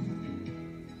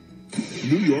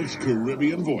 New York's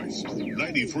Caribbean Voice,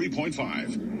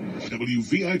 93.5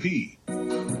 WVIP.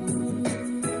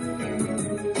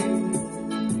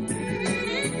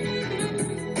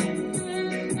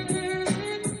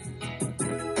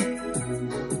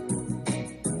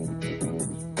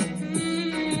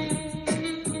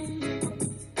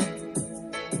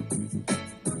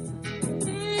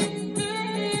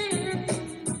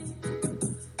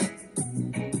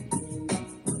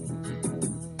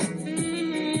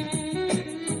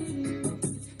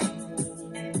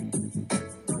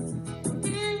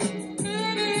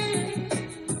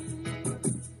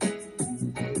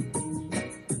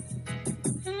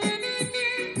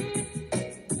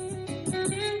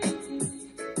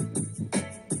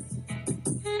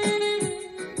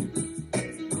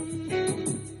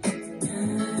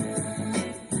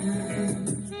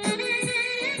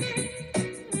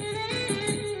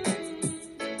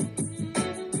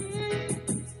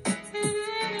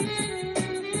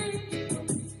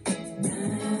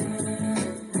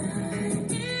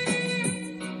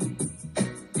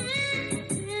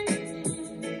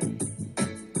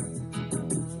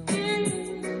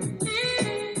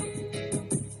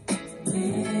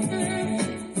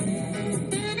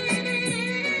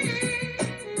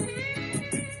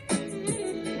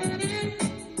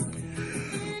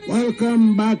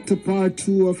 Welcome back to part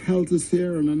 2 of Health is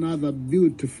Here on another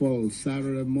beautiful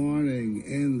Saturday morning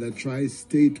in the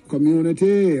tri-state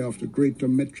community of the greater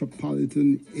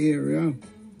metropolitan area,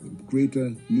 the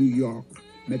greater New York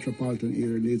metropolitan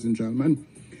area, ladies and gentlemen.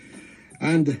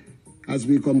 And as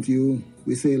we come to you,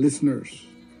 we say, listeners,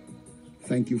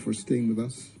 thank you for staying with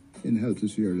us in Health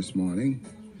is Here this morning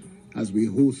as we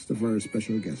host a very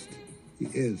special guest. He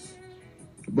is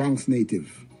a Bronx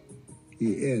native.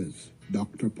 He is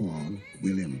Dr. Paul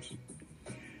Williams.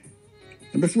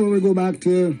 And before we go back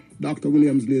to Dr.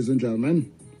 Williams, ladies and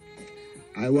gentlemen,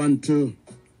 I want to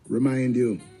remind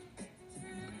you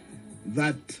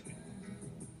that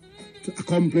to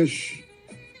accomplish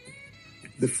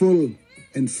the full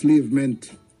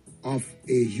enslavement of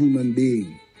a human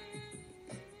being,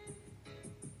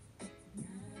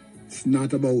 it's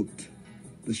not about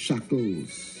the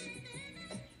shackles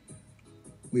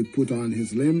we put on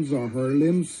his limbs or her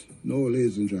limbs. No,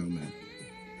 ladies and gentlemen.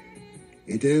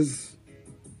 It is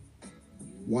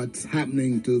what's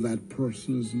happening to that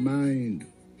person's mind.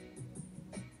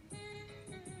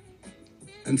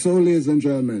 And so, ladies and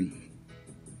gentlemen,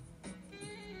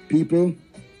 people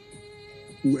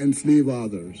who enslave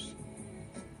others,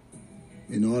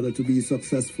 in order to be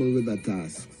successful with that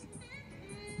task,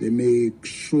 they make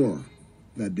sure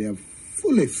that they have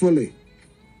fully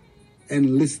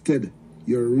enlisted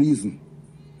your reason.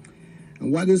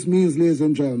 And what this means, ladies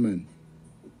and gentlemen,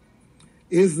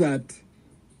 is that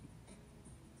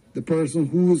the person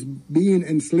who is being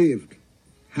enslaved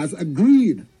has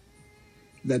agreed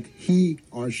that he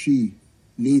or she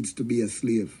needs to be a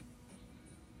slave.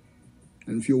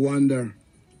 And if you wonder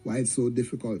why it's so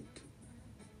difficult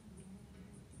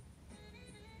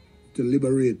to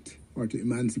liberate or to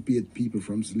emancipate people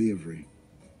from slavery,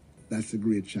 that's a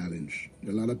great challenge.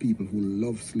 There are a lot of people who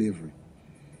love slavery.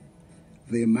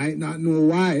 They might not know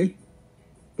why,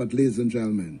 but ladies and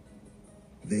gentlemen,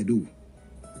 they do.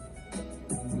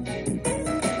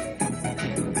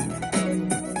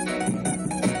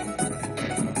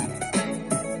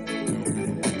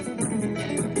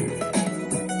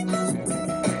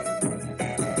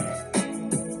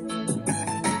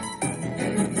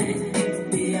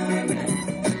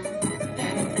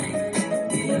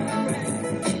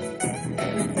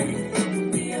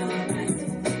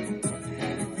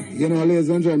 You know, ladies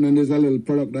and gentlemen, there's a little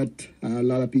product that a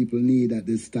lot of people need at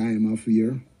this time of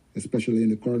year, especially in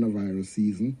the coronavirus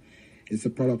season. It's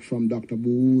a product from Dr.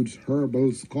 Woods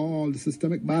Herbals called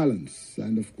Systemic Balance.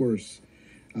 And of course,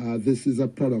 this is a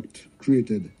product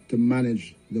created to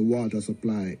manage the water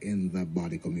supply in the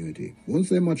body community. Won't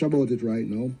say much about it right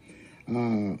now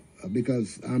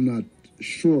because I'm not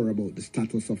sure about the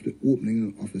status of the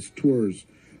opening of the stores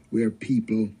where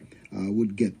people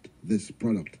would get this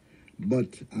product.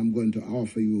 But I'm going to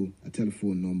offer you a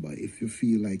telephone number. If you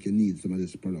feel like you need some of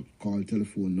this product, call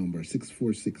telephone number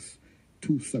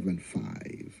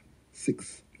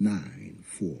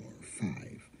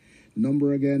 646-275-6945.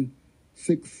 Number again,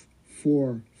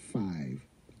 646-275-6945.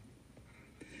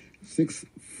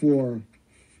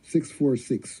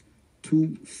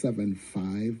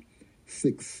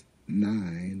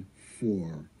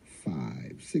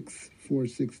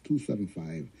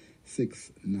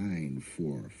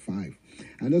 646-275-6945.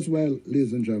 And as well,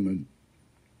 ladies and gentlemen,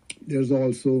 there's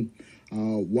also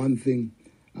one thing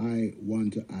I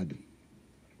want to add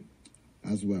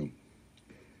as well,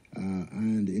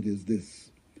 and it is this.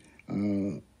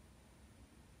 You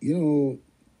know,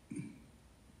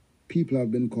 people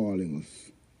have been calling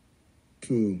us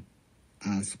to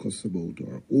ask us about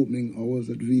our opening hours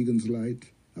at Vegans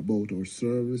Light, about our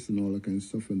service and all that kind of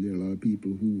stuff, and there are a lot of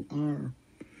people who are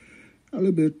a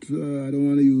little bit, I don't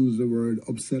want to use the word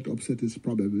upset. Upset is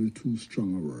probably too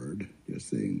strong a word. They're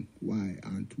saying, why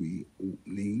aren't we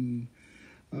opening?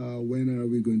 When are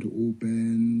we going to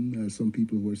open? Some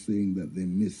people were saying that they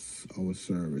miss our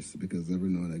service because every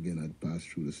now and again I'd pass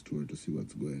through the store to see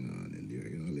what's going on in there,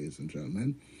 you know, ladies and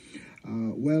gentlemen.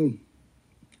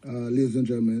 Ladies and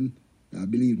gentlemen,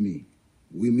 believe me,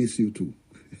 we miss you too.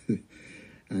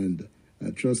 And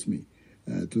trust me,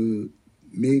 to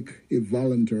make a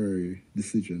voluntary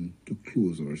decision to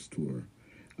close our store,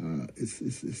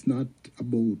 it's not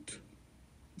about,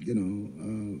 you know,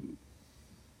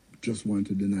 just want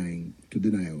to deny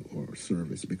our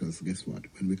service, because guess what?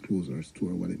 When we close our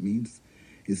store, what it means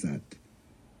is that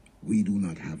we do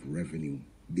not have revenue.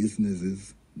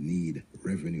 Businesses need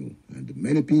revenue, and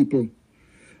many people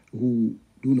who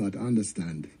do not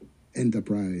understand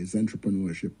enterprise,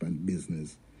 entrepreneurship, and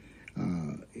business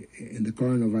in the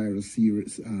coronavirus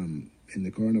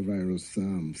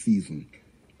season,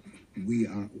 we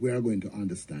are going to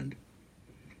understand.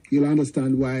 You'll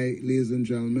understand why, ladies and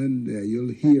gentlemen.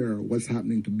 You'll hear what's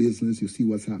happening to business. You see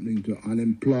what's happening to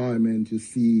unemployment. You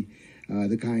see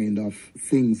the kind of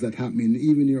things that happen in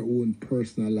even your own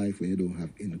personal life when you don't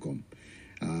have income.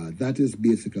 That is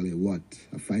basically what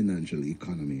a financial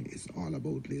economy is all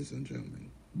about, ladies and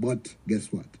gentlemen. But guess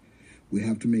what? We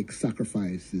have to make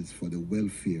sacrifices for the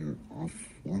welfare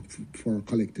for our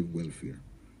collective welfare.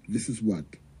 This is what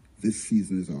this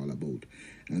season is all about.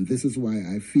 And this is why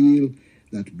I feel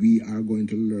that we are going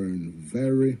to learn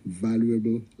very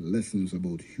valuable lessons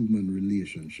about human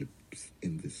relationships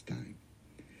in this time.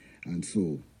 And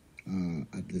so,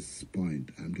 at this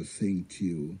point, I'm just saying to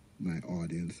you, my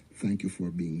audience, thank you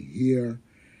for being here.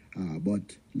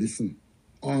 But listen,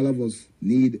 all of us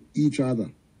need each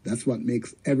other. That's what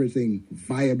makes everything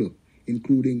viable,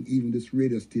 including even this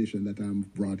radio station that I'm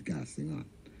broadcasting on.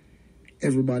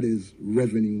 Everybody's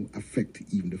revenue affects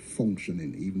even the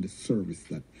functioning, even the service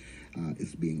that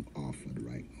is being offered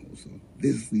right now. So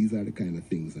these are the kind of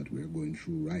things that we're going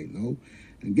through right now.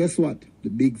 And guess what? The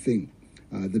big thing,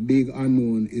 the big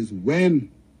unknown is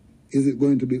when is it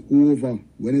going to be over?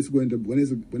 When is it going to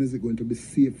be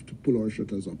safe to pull our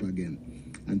shutters up again?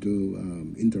 and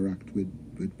to interact with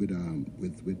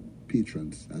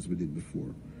patrons as we did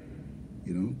before.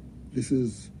 You know, this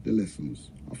is the lessons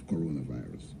of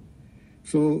coronavirus.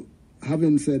 So,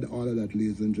 having said all of that,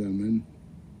 ladies and gentlemen,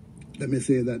 let me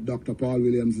say that Dr. Paul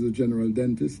Williams is a general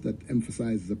dentist that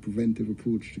emphasizes a preventive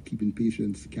approach to keeping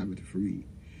patients cavity-free.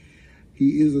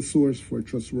 He is a source for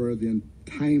trustworthy and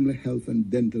timely health and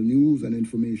dental news and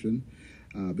information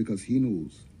because he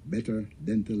knows better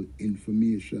dental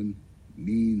information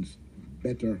means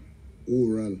better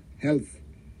oral health.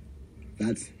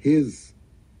 That's his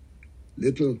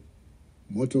little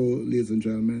motto, ladies and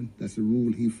gentlemen. That's the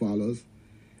rule he follows.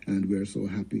 And we're so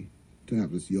happy to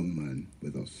have this young man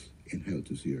with us in Health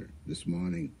is Here this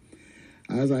morning.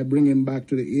 As I bring him back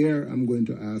to the air, I'm going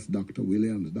to ask Dr.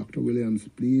 Williams. Dr. Williams,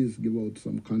 please give out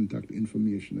some contact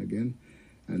information again.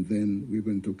 And then we're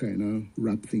going to kind of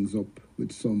wrap things up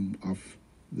with some of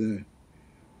the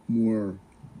more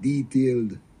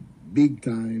detailed,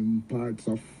 big-time parts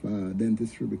of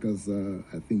dentistry, because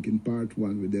I think in part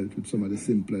one we dealt with some of the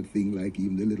simpler things, like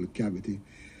even the little cavity.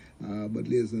 But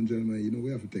ladies and gentlemen, you know,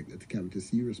 we have to take that cavity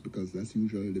serious because that's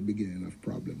usually the beginning of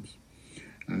problems.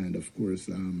 And of course,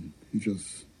 he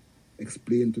just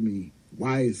explained to me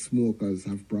why smokers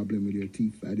have problem with your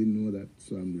teeth. I didn't know that,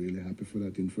 so I'm really happy for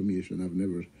that information. I've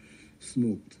never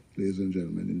smoked, ladies and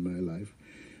gentlemen, in my life.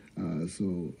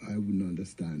 So I wouldn't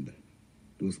understand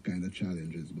those kind of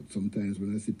challenges. But sometimes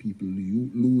when I see people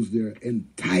lose their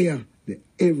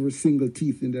every single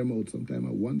teeth in their mouth, sometimes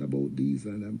I wonder about these,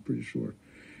 and I'm pretty sure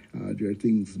there are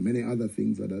things, many other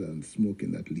things other than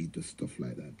smoking that lead to stuff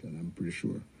like that. And I'm pretty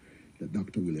sure that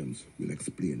Dr. Williams will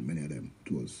explain many of them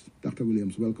to us. Dr.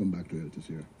 Williams, welcome back to Health is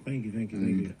Here. Thank you.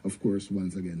 And of course,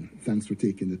 once again, thanks for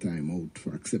taking the time out,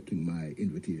 for accepting my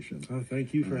invitation. Oh,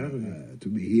 thank you for having me. To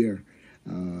be here.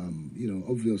 You know,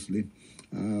 obviously,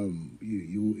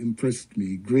 you impressed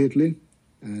me greatly,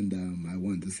 and I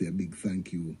want to say a big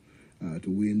thank you to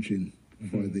Wayne Chin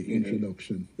for the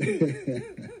introduction.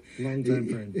 Long time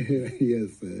friend.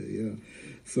 Yes, yeah.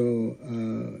 So,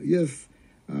 yes,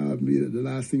 the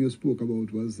last thing you spoke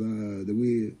about was the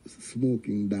way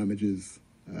smoking damages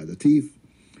the teeth.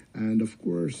 And of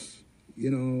course, you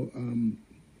know,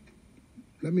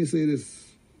 let me say this,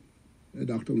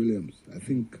 Dr. Williams. I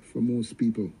think for most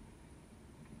people,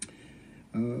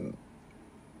 you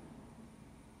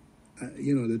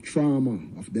know, the trauma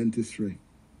of dentistry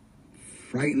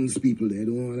frightens people. They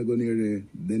don't want to go near the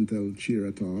dental chair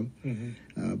at all.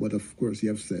 But of course, you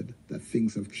have said that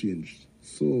things have changed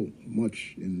so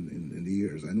much in the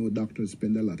years. I know doctors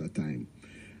spend a lot of time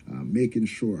making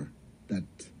sure that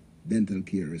dental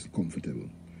care is comfortable.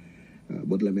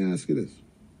 But let me ask you this.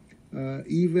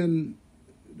 Even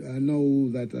I know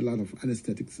that a lot of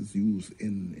anesthetics is used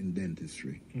in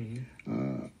dentistry.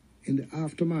 In the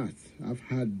aftermath, I've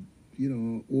had, you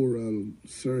know, oral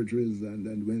surgeries, and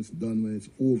then when it's done, when it's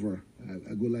over,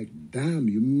 I go like, damn,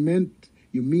 you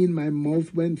mean my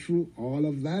mouth went through all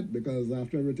of that? Because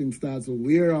after everything starts to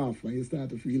wear off and you start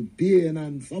to feel pain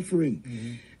and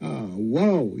suffering,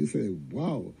 wow, you say,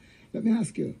 wow. Let me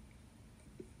ask you,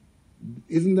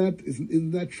 isn't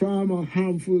that trauma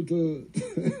harmful to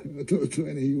to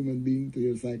any human being, to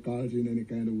your psychology in any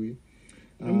kind of way?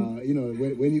 You know,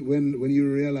 when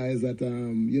you realize that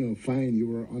you know, fine, you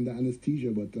were under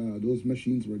anesthesia, but those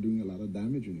machines were doing a lot of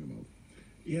damage in your mouth.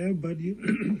 Yeah, but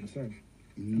sorry.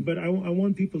 But I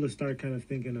want people to start kind of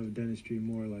thinking of dentistry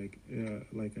more like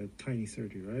a tiny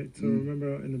surgery, right? So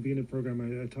remember in the beginning of the program,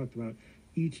 I talked about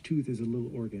each tooth is a little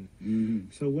organ.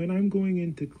 So when I'm going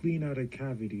in to clean out a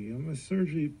cavity, I'm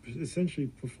essentially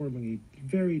performing a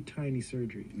very tiny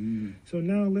surgery. So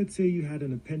now let's say you had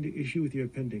an issue with your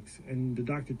appendix and the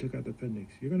doctor took out the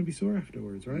appendix. You're going to be sore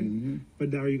afterwards, right?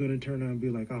 But now you're going to turn around and be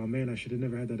like, oh man, I should have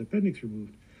never had that appendix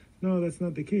removed. No, that's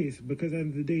not the case, because at the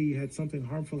end of the day, you had something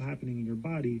harmful happening in your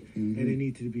body and it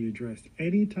needed to be addressed.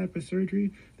 Any type of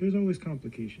surgery, there's always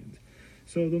complications.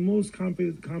 So the most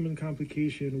common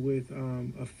complication with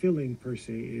a filling per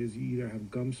se is you either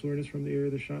have gum soreness from the area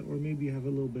of the shot, or maybe you have a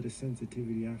little bit of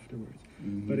sensitivity afterwards.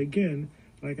 But again,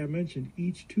 like I mentioned,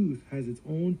 each tooth has its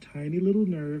own tiny little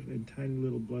nerve and tiny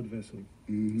little blood vessel.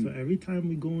 So every time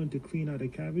we go in to clean out a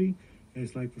cavity,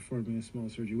 it's like performing a small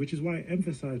surgery, which is why I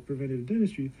emphasize preventative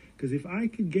dentistry, because if I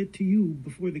could get to you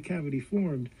before the cavity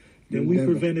formed, then we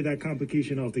prevented that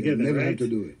complication altogether. Never right? have to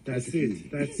do it. That's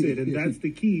it, and that's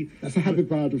the key. That's a happy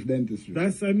part of dentistry.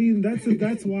 That's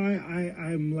why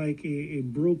I'm like a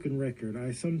broken record.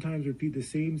 I sometimes repeat the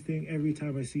same thing every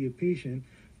time I see a patient,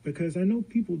 because I know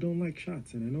people don't like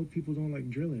shots, and I know people don't like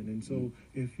drilling, and so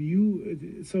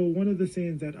so one of the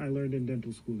sayings that I learned in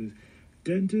dental school is,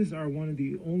 dentists are one of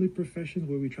the only professions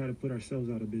where we try to put ourselves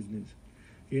out of business.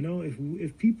 You know,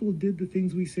 if people did the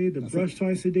things we say, brush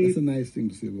twice a day. That's a nice thing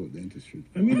to say about dentistry.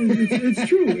 I mean, it's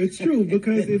true. It's true,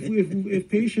 because if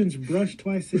patients brush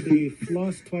twice a day,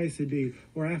 floss twice a day,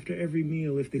 or after every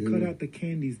meal, if they cut out the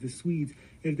candies, the sweets,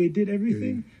 if they did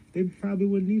everything, they probably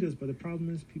wouldn't need us. But the problem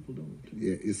is people don't.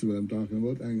 Yeah, you see what I'm talking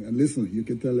about? And listen, you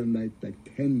can tell them like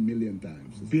 10 million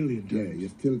times. Billion times. Yeah,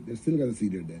 they're still going to see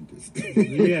their dentist.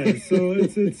 Yeah, so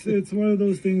it's one of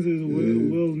those things is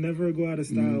we'll never go out of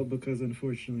style because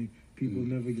unfortunately people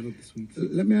never give up the sweets.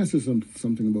 Let me ask you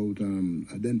something about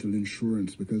dental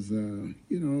insurance, because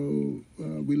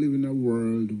we live in a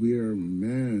world where,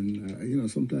 man,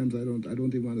 sometimes I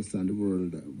don't even understand the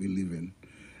world that we live in.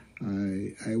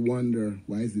 I wonder,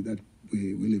 why is it that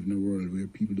we live in a world where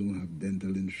people don't have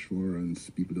dental insurance,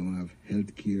 people don't have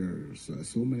health care,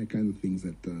 so many kinds of things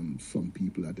that there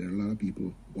are a lot of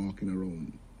people walking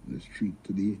around in the street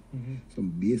today,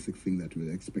 some basic thing that we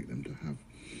expect them to have.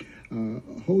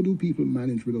 How do people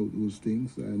manage without those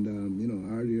things? And,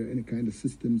 are there any kind of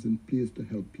systems in place to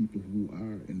help people who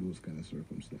are in those kind of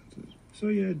circumstances? So,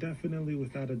 yeah, definitely,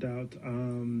 without a doubt.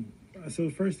 So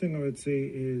the first thing I would say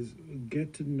is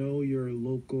get to know your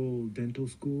local dental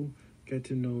school, get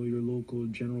to know your local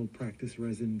general practice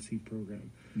residency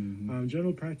program.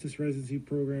 General practice residency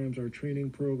programs are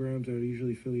training programs that are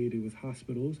usually affiliated with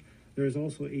hospitals. There's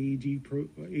also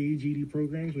AAGD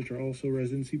programs, which are also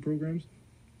residency programs.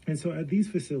 And so at these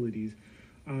facilities,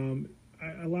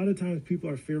 a lot of times people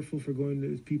are fearful for going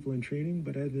to people in training,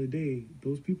 but at the end of the day,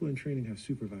 those people in training have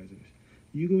supervisors.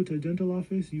 You go to a dental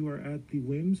office, you are at the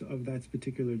whims of that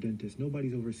particular dentist.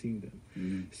 Nobody's overseeing them.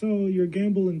 So your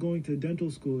gamble in going to dental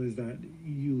school is that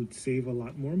you would save a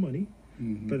lot more money,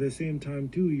 but at the same time,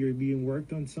 too, you're being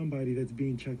worked on somebody that's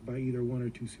being checked by either one or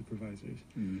two supervisors.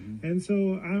 And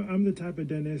so I'm the type of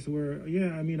dentist where,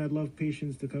 I'd love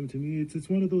patients to come to me. It's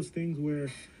one of those things where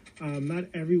not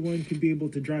everyone can be able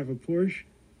to drive a Porsche,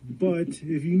 but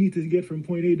if you need to get from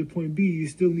point A to point B, you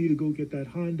still need to go get that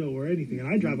Honda or anything. And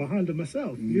I drive a Honda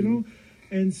myself, you know?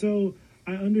 And so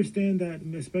I understand that,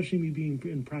 especially me being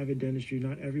in private dentistry,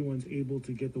 not everyone's able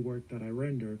to get the work that I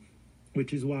render,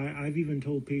 which is why I've even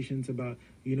told patients about,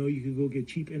 you could go get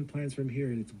cheap implants from here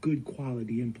and it's good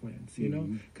quality implants, you know?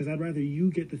 Because I'd rather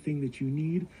you get the thing that you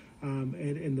need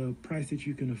and the price that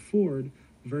you can afford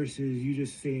versus you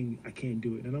just saying, I can't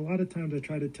do it. And a lot of times I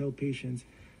try to tell patients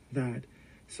that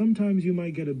sometimes you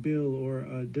might get a bill or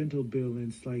a dental bill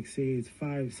and it's like, say it's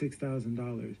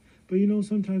 $5,000-$6,000. But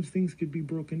sometimes things could be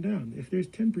broken down. If there's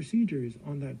 10 procedures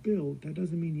on that bill, that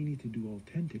doesn't mean you need to do all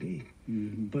 10 today.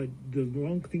 But the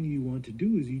wrong thing you want to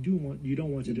do is you don't want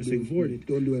to just avoid it.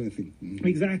 Don't do anything.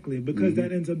 Exactly, because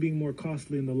that ends up being more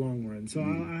costly in the long run. So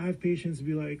I have patients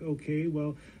be like, okay,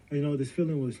 well, this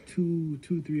filling was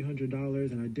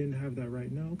 $300, and I didn't have that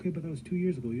right now. Okay, but that was 2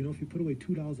 years ago. If you put away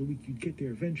 $2 a week, you'd get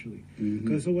there eventually.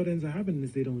 Because so what ends up happening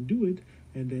is they don't do it,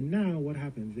 and then now what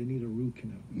happens? They need a root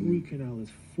canal. Root canal is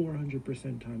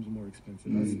 400% times more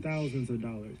expensive. That's thousands of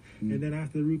dollars. And then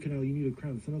after the root canal, you need a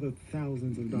crown. It's another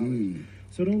thousands of dollars.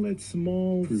 So don't let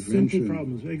simple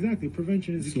problems. Exactly,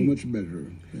 prevention is the key. So much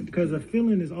better. Because a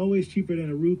filling is always cheaper than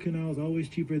a root canal, is always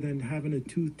cheaper than having a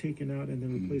tooth taken out and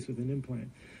then replaced with an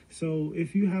implant. So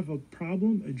if you have a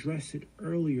problem, address it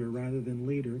earlier rather than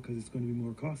later, because it's going to be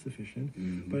more cost efficient.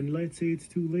 But let's say it's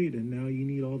too late and now you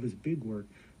need all this big work.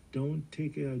 Don't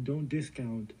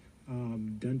discount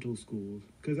dental schools,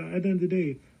 because at the end of the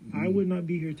day, I would not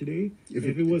be here today if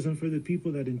it wasn't for the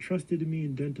people that entrusted me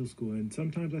in dental school. And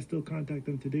sometimes I still contact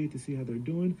them today to see how they're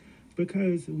doing,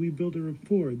 because we build a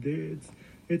rapport. It's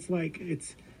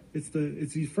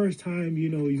the first time you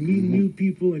meet new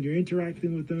people and you're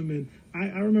interacting with them. And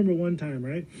I remember one time,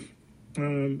 right?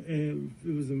 And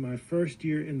it was in my first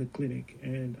year in the clinic,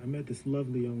 and I met this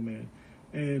lovely young man,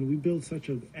 and we built such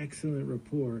an excellent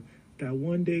rapport that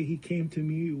one day he came to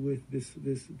me with this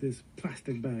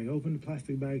plastic bag. I opened the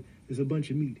plastic bag. There's a bunch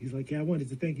of meat. He's like, I wanted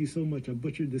to thank you so much. I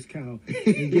butchered this cow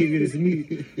and gave you this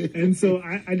meat. And so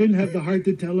I didn't have the heart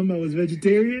to tell him I was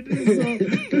vegetarian. So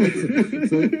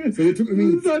you took the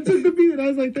meat. So I took the meat, and I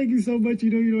was like, thank you so much. You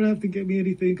don't have to get me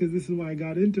anything, because this is why I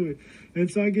got into it.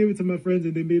 And so I gave it to my friends,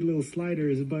 and they made little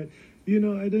sliders. But at the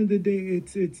end of the day,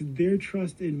 it's their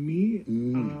trust in me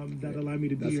that allowed me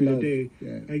to be here today.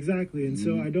 Yeah. Exactly. And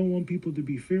so I don't want people to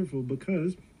be fearful,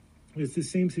 because it's the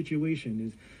same situation.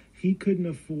 Is He couldn't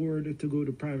afford to go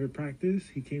to private practice.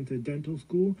 He came to dental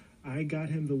school. I got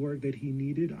him the work that he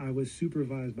needed. I was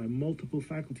supervised by multiple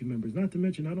faculty members. Not to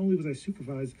mention, not only was I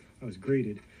supervised, I was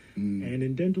graded. And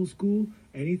in dental school,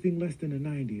 anything less than a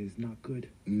 90 is not good.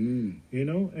 You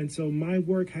know? And so my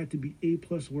work had to be A+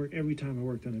 work every time I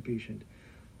worked on a patient.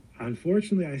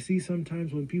 Unfortunately, I see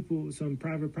sometimes when people, some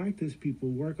private practice people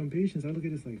work on patients, I look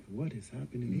at this like, what is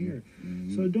happening here?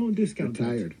 So don't discount that.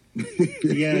 Tired.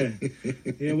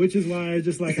 Yeah, which is why I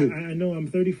just like, I know I'm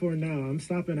 34 now. I'm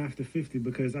stopping after 50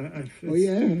 because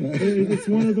it's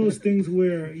one of those things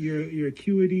where your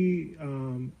acuity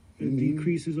it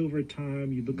decreases over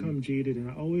time. You become jaded, and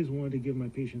I always wanted to give my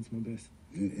patients my best.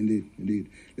 Indeed.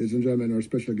 Ladies and gentlemen, our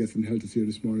special guest in Health is here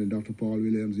this morning, Dr. Paul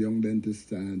Williams, young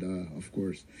dentist, and of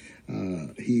course,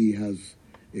 he has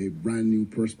a brand new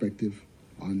perspective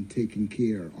on taking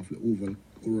care of the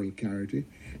oral cavity,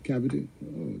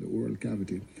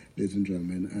 ladies and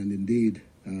gentlemen, and indeed,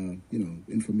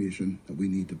 information that we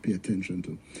need to pay attention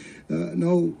to.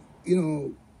 Now,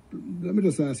 let me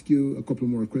just ask you a couple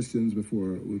more questions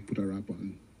before we put a wrap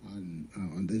on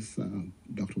this,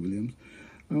 Dr. Williams.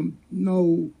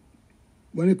 Now,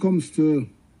 when it comes to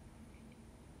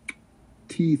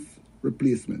teeth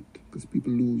replacement, because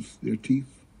people lose their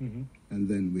teeth and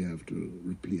then we have to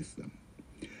replace them.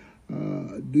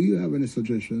 Do you have any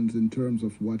suggestions in terms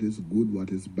of what is good, what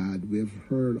is bad? We have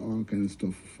heard all kinds of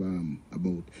stuff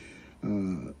about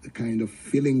the kind of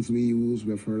fillings we use.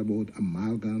 We've heard about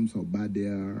amalgams, how bad they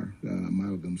are.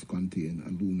 Amalgams contain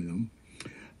aluminum,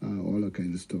 all that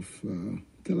kind of stuff.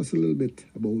 Tell us a little bit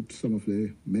about some of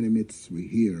the many myths we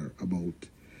hear about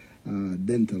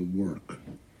dental work.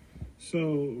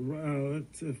 So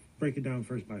let's break it down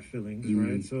first by fillings,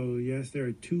 right? So yes, there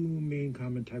are two main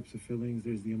common types of fillings.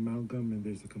 There's the amalgam and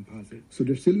there's the composite. So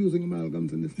they're still using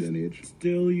amalgams in this day and age?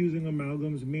 Still using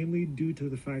amalgams, mainly due to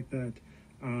the fact that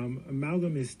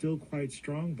amalgam is still quite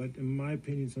strong, but in my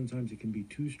opinion, sometimes it can be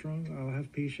too strong. I'll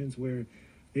have patients where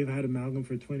they've had amalgam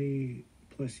for 20+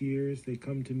 years. They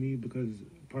come to me because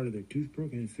part of their tooth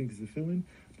broke and they think it's a filling,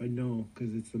 but no,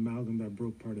 because it's the amalgam that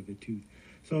broke part of the tooth.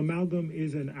 So amalgam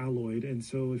is an alloy, and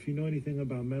so if you know anything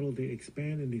about metal, they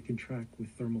expand and they contract with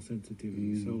thermal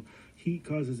sensitivity. So heat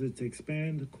causes it to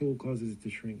expand, cold causes it to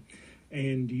shrink.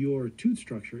 And your tooth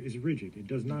structure is rigid. It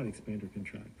does not expand or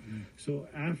contract. So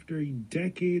after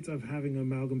decades of having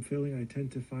amalgam filling, I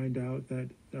tend to find out that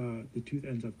the tooth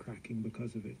ends up cracking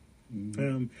because of it.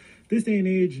 This day and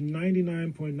age,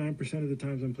 99.9% of the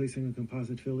times I'm placing a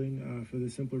composite filling for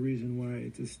the simple reason why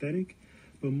it's aesthetic.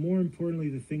 But more importantly,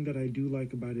 the thing that I do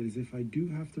like about it is if I do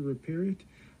have to repair it,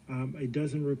 it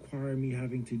doesn't require me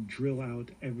having to drill out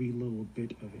every little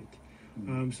bit of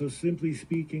it. So simply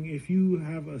speaking, if you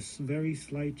have a very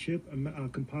slight chip, a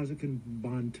composite can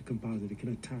bond to composite. It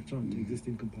can attach on to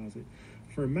existing composite.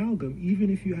 For amalgam,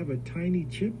 even if you have a tiny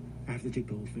chip, I have to take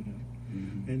the whole thing out.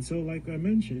 And so, like I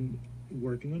mentioned,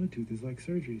 working on a tooth is like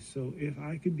surgery. So if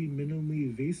I could be minimally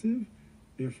invasive,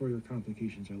 therefore your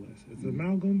complications are less. It's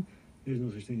amalgam. There's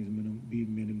no such thing as being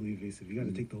minimally invasive. You got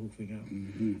to take the whole thing out.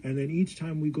 And then each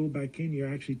time we go back in,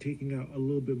 you're actually taking out a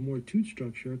little bit more tooth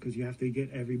structure because you have to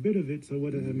get every bit of it. So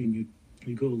what does that mean?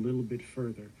 You go a little bit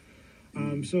further.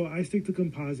 So I stick to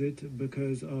composite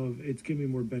because of it's giving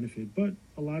me more benefit. But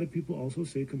a lot of people also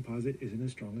say composite isn't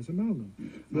as strong as amalgam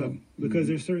because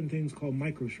there's certain things called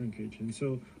micro shrinkage. And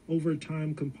so over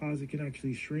time, composite can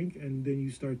actually shrink and then you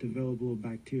start to develop a little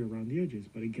bacteria around the edges.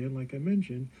 But again, like I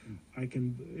mentioned,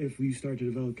 if we start to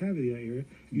develop cavity area,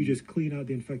 you just clean out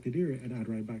the infected area and add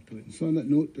right back to it. So on that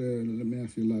note, let me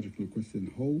ask you a logical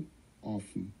question. How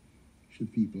often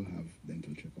should people have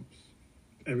dental checkups?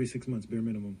 Every 6 months, bare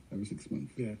minimum. Every 6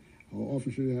 months? Yeah. How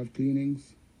often should you have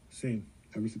cleanings? Same.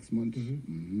 Every 6 months?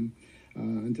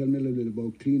 And tell me a little bit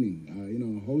about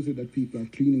cleaning. How is it that people are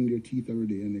cleaning their teeth every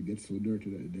day and it gets so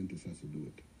dirty that the dentist has to do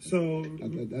it? So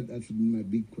that's my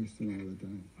big question all the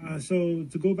time. So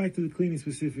to go back to the cleaning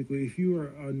specifically, if you are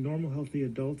a normal, healthy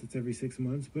adult, it's every 6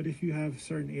 months. But if you have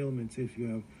certain ailments, if you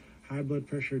have high blood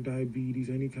pressure, diabetes,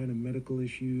 any kind of medical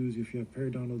issues, if you have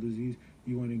periodontal disease,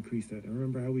 you want to increase that. And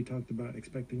remember how we talked about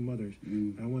expecting mothers.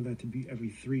 I want that to be every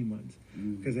 3 months.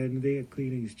 Because at the end of the day,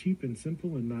 cleaning is cheap and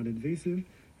simple and not invasive,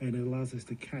 and it allows us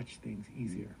to catch things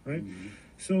easier, right?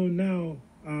 So now,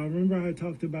 remember how I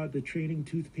talked about the training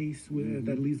toothpaste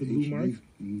that leaves the blue marks?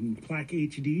 Plaque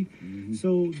HD.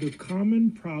 So the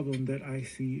common problem that I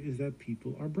see is that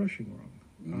people are brushing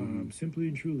wrong, simply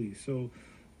and truly. So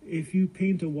if you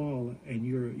paint a wall and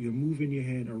you're moving your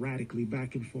hand erratically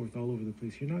back and forth all over the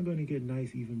place, you're not going to get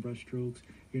nice even brush strokes.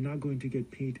 You're not going to get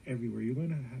paint everywhere. You're going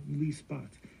to leave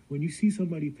spots. When you see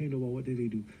somebody paint a wall, what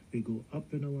do? They go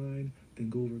up in a line, then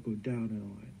go down in a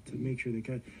line to make sure they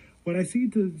catch. What I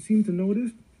seem to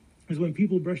notice is when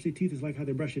people brush their teeth, it's like how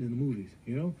they brush it in the movies.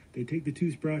 You know, they take the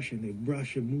toothbrush and they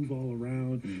brush and move all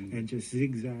around and just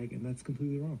zigzag, and that's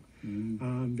completely wrong.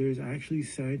 There's actually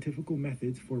scientific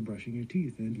methods for brushing your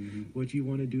teeth, and what you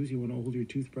want to do is you want to hold your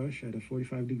toothbrush at a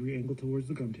 45-degree angle towards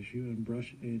the gum tissue and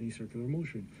brush in a circular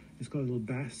motion. It's called a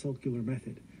basicular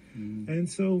method. And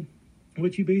so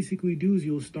what you basically do is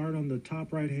you'll start on the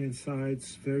top right-hand side,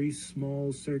 very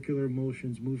small circular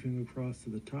motions moving across to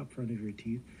the top front of your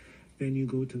teeth. Then you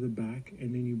go to the back,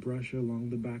 and then you brush along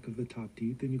the back of the top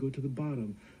teeth. Then you go to the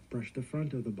bottom, brush the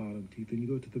front of the bottom teeth. Then you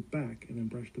go to the back, and then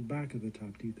brush the back of the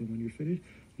top teeth. And when you're finished,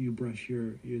 you brush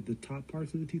the top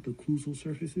parts of the teeth, the occlusal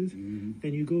surfaces.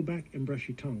 Then you go back and brush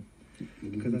your tongue.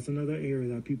 Because that's another area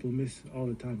that people miss all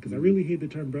the time. Because I really hate the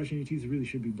term brushing your teeth. It really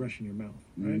should be brushing your mouth,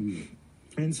 right?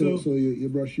 And so you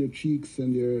brush your cheeks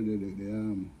and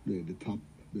the top.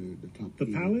 The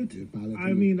palate?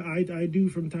 I mean, I do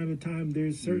from time to time.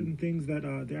 There's certain things that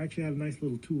they actually have nice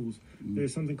little tools.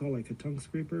 There's something called like a tongue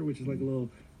scraper, which is like a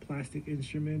little plastic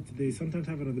instrument. They sometimes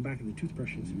have it on the back of the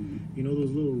toothbrushes. You know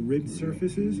those little ribbed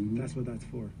surfaces? That's what that's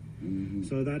for.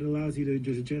 So that allows you to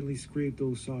just gently scrape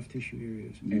those soft tissue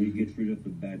areas. And you get rid of the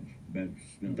bad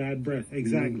smell. Bad breath,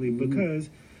 exactly, because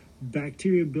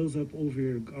bacteria builds up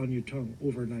on your tongue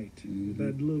overnight.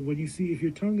 When you see, if your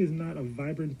tongue is not a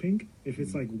vibrant pink, if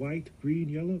it's like white, green,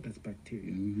 yellow, that's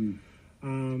bacteria.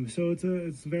 So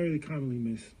it's very commonly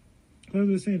missed. As I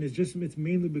was saying, it's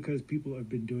mainly because people have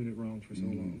been doing it wrong for so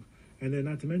long, and then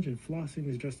not to mention flossing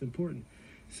is just important.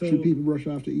 So should people brush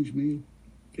after each meal?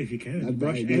 If you can,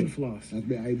 brush and floss. That's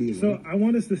the idea. So right? I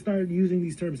want us to start using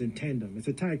these terms in tandem. It's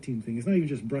a tag team thing. It's not even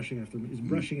just brushing after; it's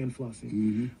brushing and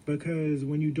flossing. Because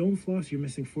when you don't floss, you're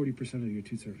missing 40% of your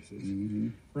tooth surfaces,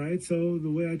 right? So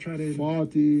the way I try to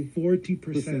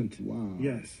 40%. Wow.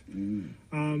 Yes.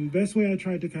 Best way I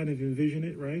tried to kind of envision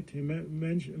it, right?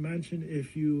 Imagine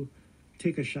if you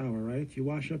take a shower, right? You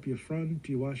wash up your front,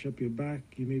 you wash up your back,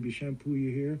 you maybe shampoo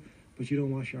your hair, but you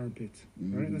don't wash your armpits,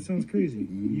 right? That sounds crazy.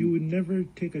 You would never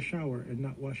take a shower and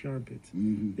not wash your armpits.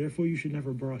 Therefore, you should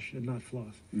never brush and not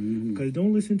floss. Because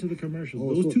don't listen to the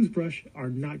commercials. Those toothbrush are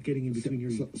not getting in between your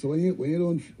So when you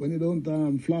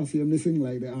don't floss, you're missing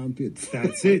like the armpits.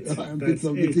 That's it. The armpits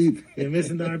of the teeth. You're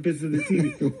missing the armpits of the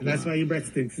teeth, and that's why your breath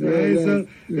stinks. Right? So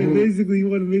basically, you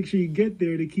want to make sure you get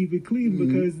there to keep it clean,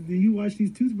 because you watch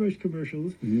these toothbrush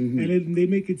commercials, and they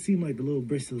make it seem like the little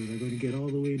bristles are going to get all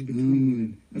the way in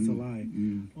between. That's a lie.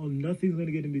 Oh, nothing's going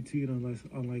to get in between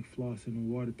unlike floss and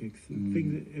water picks.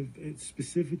 Things that it's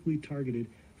specifically targeted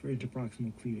for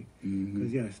interproximal cleaning.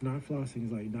 Because yes, not flossing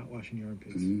is like not washing your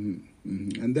armpits.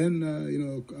 And then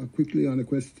quickly on a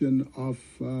question of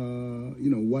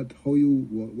what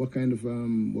kind of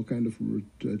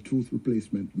tooth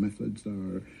replacement methods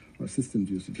or systems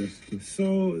you suggest?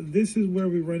 So this is where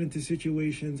we run into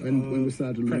situations when we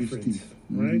start to lose preference, teeth,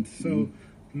 right? So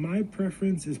my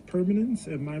preference is permanence,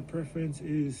 and my preference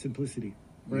is simplicity,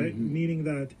 right? Meaning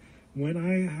that when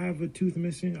I have a tooth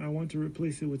missing, I want to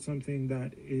replace it with something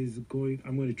that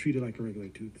I'm going to treat it like a regular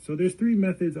tooth. So there's 3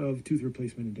 methods of tooth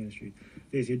replacement in dentistry.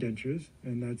 There's your dentures,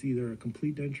 and that's either a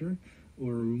complete denture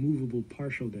or a removable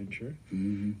partial denture.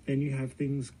 Then you have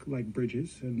things like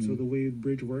bridges. And so the way a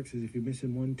bridge works is if you're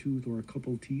missing one tooth or a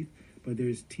couple teeth, but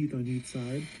there's teeth on each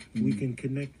side, we can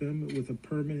connect them with a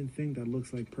permanent thing that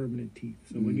looks like permanent teeth.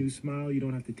 So when you smile, you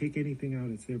don't have to take anything out,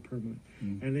 it's there permanent.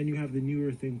 And then you have the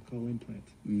newer thing called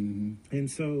implants. And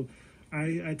so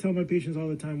I tell my patients all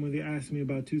the time when they ask me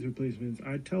about tooth replacements,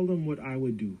 I tell them what I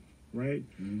would do, right?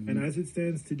 And as it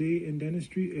stands today in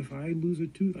dentistry, if I lose a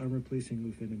tooth, I'm replacing it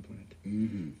with an implant.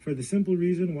 For the simple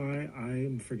reason why I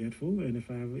am forgetful, and if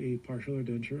I have a partial or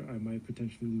denture, I might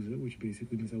potentially lose it, which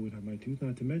basically means I wouldn't have my tooth.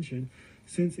 Not to mention,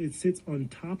 since it sits on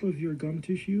top of your gum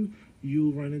tissue,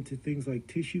 you'll run into things like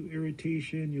tissue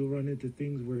irritation, you'll run into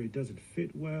things where it doesn't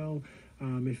fit well.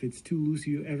 If it's too loose,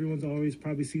 everyone's always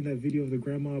probably seen that video of the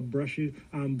grandma brushing,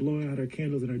 blowing out her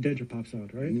candles and her denture pops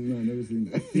out, right? No, I've never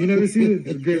seen that. You never seen it?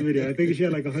 It's a great video. I think she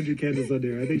had like 100 candles on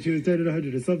there. I think she was turning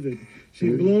 100 or something. She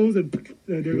blows and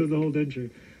there goes the whole denture.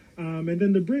 And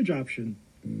then the bridge option.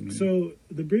 So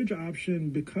the bridge option,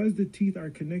 because the teeth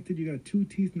are connected, you got 2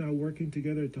 teeth now working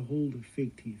together to hold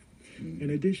fake teeth.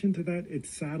 In addition to that, it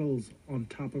saddles on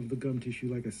top of the gum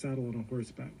tissue like a saddle on a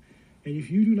horseback. And if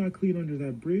you do not clean under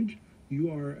that bridge, you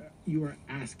are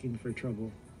asking for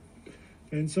trouble.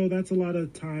 And so that's a lot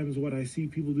of times what I see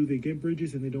people do. They get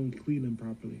bridges and they don't clean them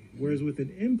properly. Whereas with an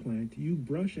implant, you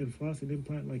brush and floss an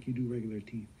implant like you do regular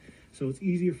teeth. So it's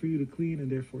easier for you to clean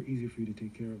and therefore easier for you to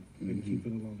take care of and keep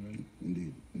in the long run.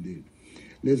 Indeed.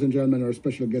 Ladies and gentlemen, our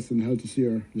special guest in Health is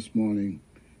here this morning,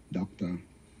 Dr.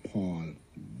 Paul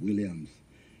Williams.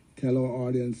 Tell our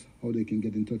audience how they can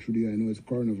get in touch with you. I know it's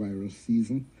coronavirus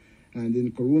season. And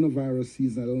in coronavirus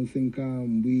season, I don't think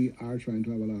we are trying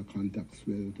to have a lot of contacts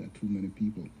with too many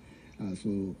people.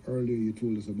 So earlier you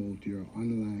told us about your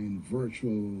online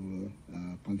virtual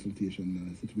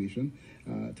consultation situation.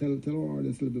 Tell our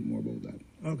audience a little bit more about that.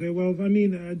 Okay, well, I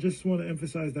mean, I just want to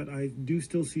emphasize that I do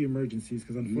still see emergencies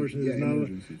because unfortunately there's not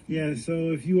emergencies. Yeah,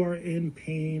 so if you are in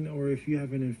pain or if you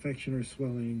have an infection or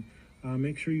swelling,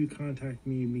 make sure you contact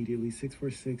me immediately,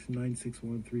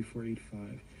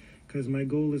 646-961-3485. Because my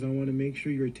goal is I want to make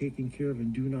sure you're taken care of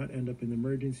and do not end up in the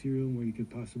emergency room where you could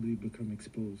possibly become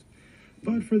exposed.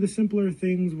 But for the simpler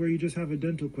things where you just have a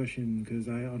dental question, because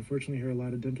I unfortunately hear a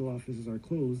lot of dental offices are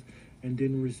closed and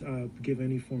didn't give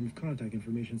any form of contact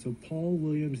information. So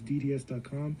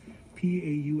paulwilliamsdds.com,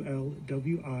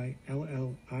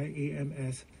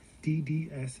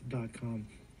 PaulWilliamsDDS.com.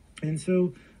 And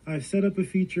so I've set up a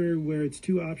feature where it's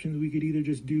two options. We could either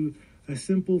just do a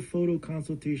simple photo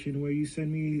consultation where you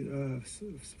send me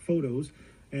photos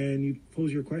and you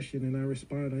pose your question and I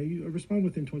respond. I respond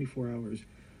within 24 hours.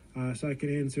 So I can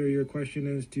answer your question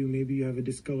as to maybe you have a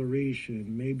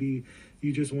discoloration, maybe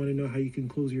you just want to know how you can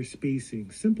close your spacing.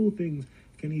 Simple things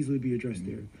can easily be addressed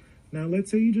there. Now,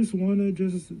 let's say you just want to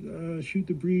just shoot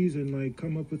the breeze and like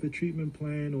come up with a treatment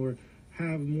plan or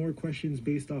have more questions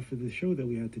based off of the show that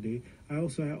we had today. I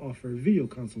also offer a video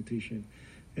consultation.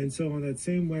 And so on that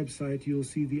same website, you'll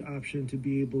see the option to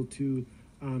be able to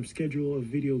schedule a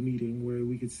video meeting where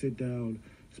we could sit down,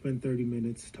 spend 30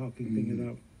 minutes talking things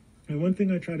out. And one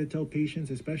thing I try to tell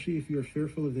patients, especially if you're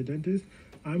fearful of the dentist,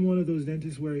 I'm one of those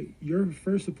dentists where your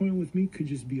first appointment with me could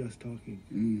just be us talking.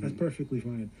 That's perfectly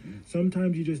fine.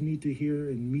 Sometimes you just need to hear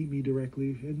and meet me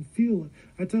directly and feel.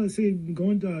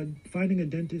 Finding a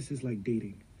dentist is like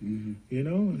dating. You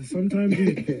know, sometimes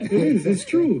it's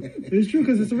true. It's true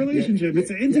because it's a relationship. It's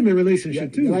an intimate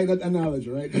relationship too. I like that analogy,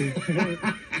 right?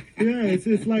 Yeah,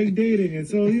 it's like dating, and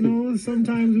so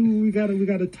sometimes we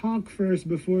gotta talk first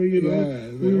before we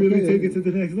really take it to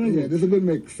the next level. Yeah, there's a good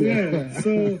mix. Yeah,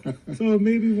 so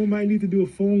maybe we might need to do a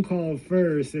phone call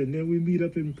first, and then we meet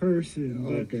up in person.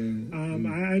 But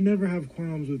I never have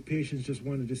qualms with patients just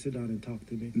wanting to sit down and talk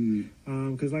to me,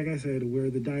 because like I said,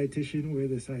 we're the dietitian, we're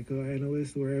the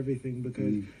psychoanalyst, we're everything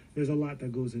because there's a lot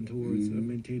that goes in towards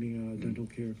maintaining dental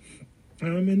care.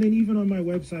 And then even on my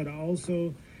website, I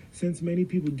also, since many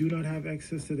people do not have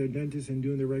access to their dentist and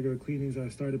doing their regular cleanings, I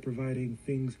started providing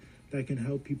things that can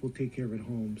help people take care of at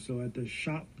home. So at the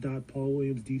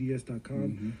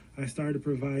shop.paulwilliamsdds.com, I started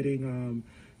providing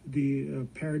the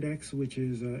Paradex, which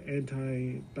is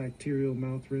antibacterial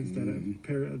mouth rinse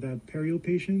that perio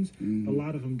patients, a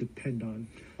lot of them depend on.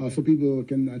 So people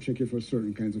can check you for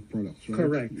certain kinds of products,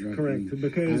 right? Correct.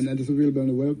 Because and it's available on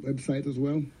the website as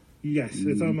well? Yes,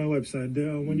 it's on my website.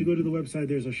 When you go to the website,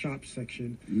 there's a shop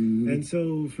section. And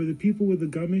so for the people with the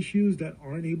gum issues that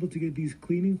aren't able to get these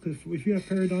cleanings, because if you have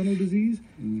periodontal disease,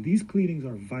 these cleanings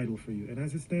are vital for you. And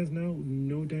as it stands now,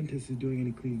 no dentist is doing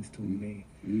any cleanings till May.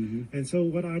 And so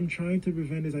what I'm trying to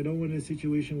prevent is I don't want a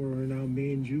situation where we're now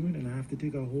May and June and I have to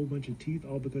take a whole bunch of teeth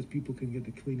all because people can get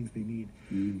the cleanings they need.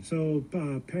 So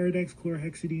Paradex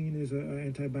chlorhexidine is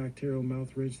an antibacterial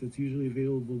mouth rinse that's usually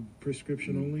available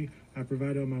prescription only. I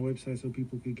provide it on my website so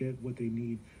people could get what they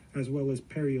need, as well as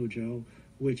Perio Gel,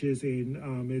 which is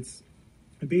it's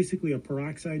basically a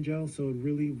peroxide gel, so it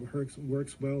really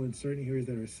works well in certain areas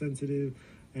that are sensitive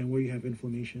and where you have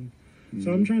inflammation.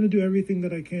 So I'm trying to do everything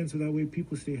that I can so that way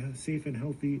people stay safe and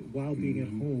healthy while being at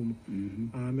home.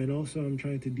 And also I'm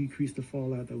trying to decrease the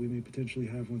fallout that we may potentially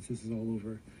have once this is all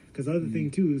over. Because the other thing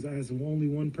too is as only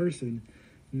one person,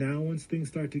 now once things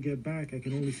start to get back, I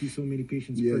can only see so many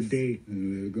patients per day.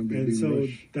 And so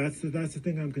that's the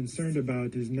thing I'm concerned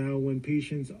about is now when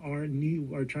patients are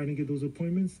trying to get those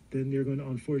appointments, then they're going to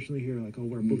unfortunately hear like, oh,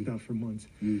 we're booked out for months.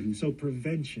 So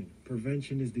prevention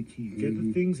is the key. Get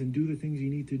the things and do the things you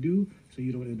need to do so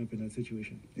you don't end up in that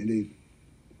situation. Indeed.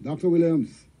 Dr.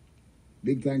 Williams,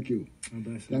 big thank you.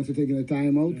 Thanks for taking the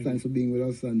time out. Thanks for being with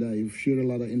us. And you've shared a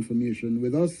lot of information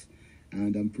with us.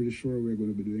 And I'm pretty sure we're going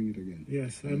to be doing it again.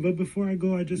 Yes. But before I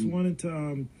go, I just wanted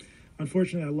to,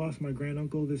 unfortunately, I lost my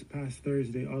granduncle this past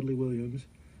Thursday, Audley Williams.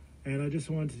 And I just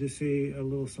wanted to say a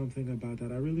little something about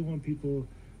that. I really want people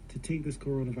to take this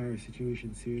coronavirus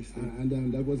situation seriously.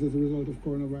 And that was as a result of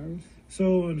coronavirus?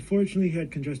 So, unfortunately, he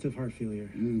had congestive heart failure.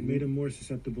 It made him more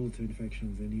susceptible to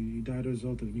infections. And he died as a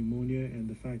result of pneumonia and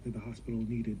the fact that the hospital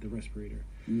needed the respirator.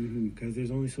 Because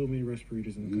there's only so many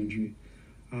respirators in the country.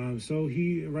 So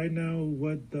right now,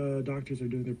 what the doctors are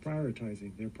doing, they're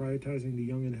prioritizing. They're prioritizing the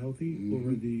young and healthy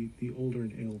over the older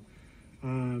and ill.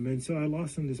 And so I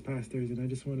lost him this past Thursday, and I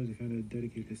just wanted to kind of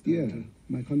dedicate this time to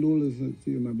my condolences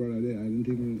to you, my brother. I didn't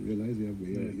even realize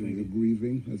you're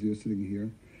grieving as you're sitting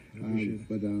here. I appreciate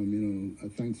it.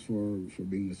 But thanks for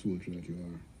being the soldier that you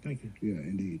are. Thank you. Yeah,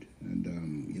 indeed. And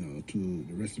to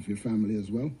the rest of your family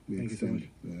as well, we Thank extend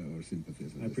our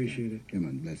sympathies. I appreciate it. Yeah,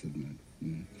 man, blessed man.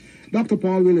 Dr.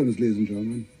 Paul Williams, ladies and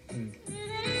gentlemen.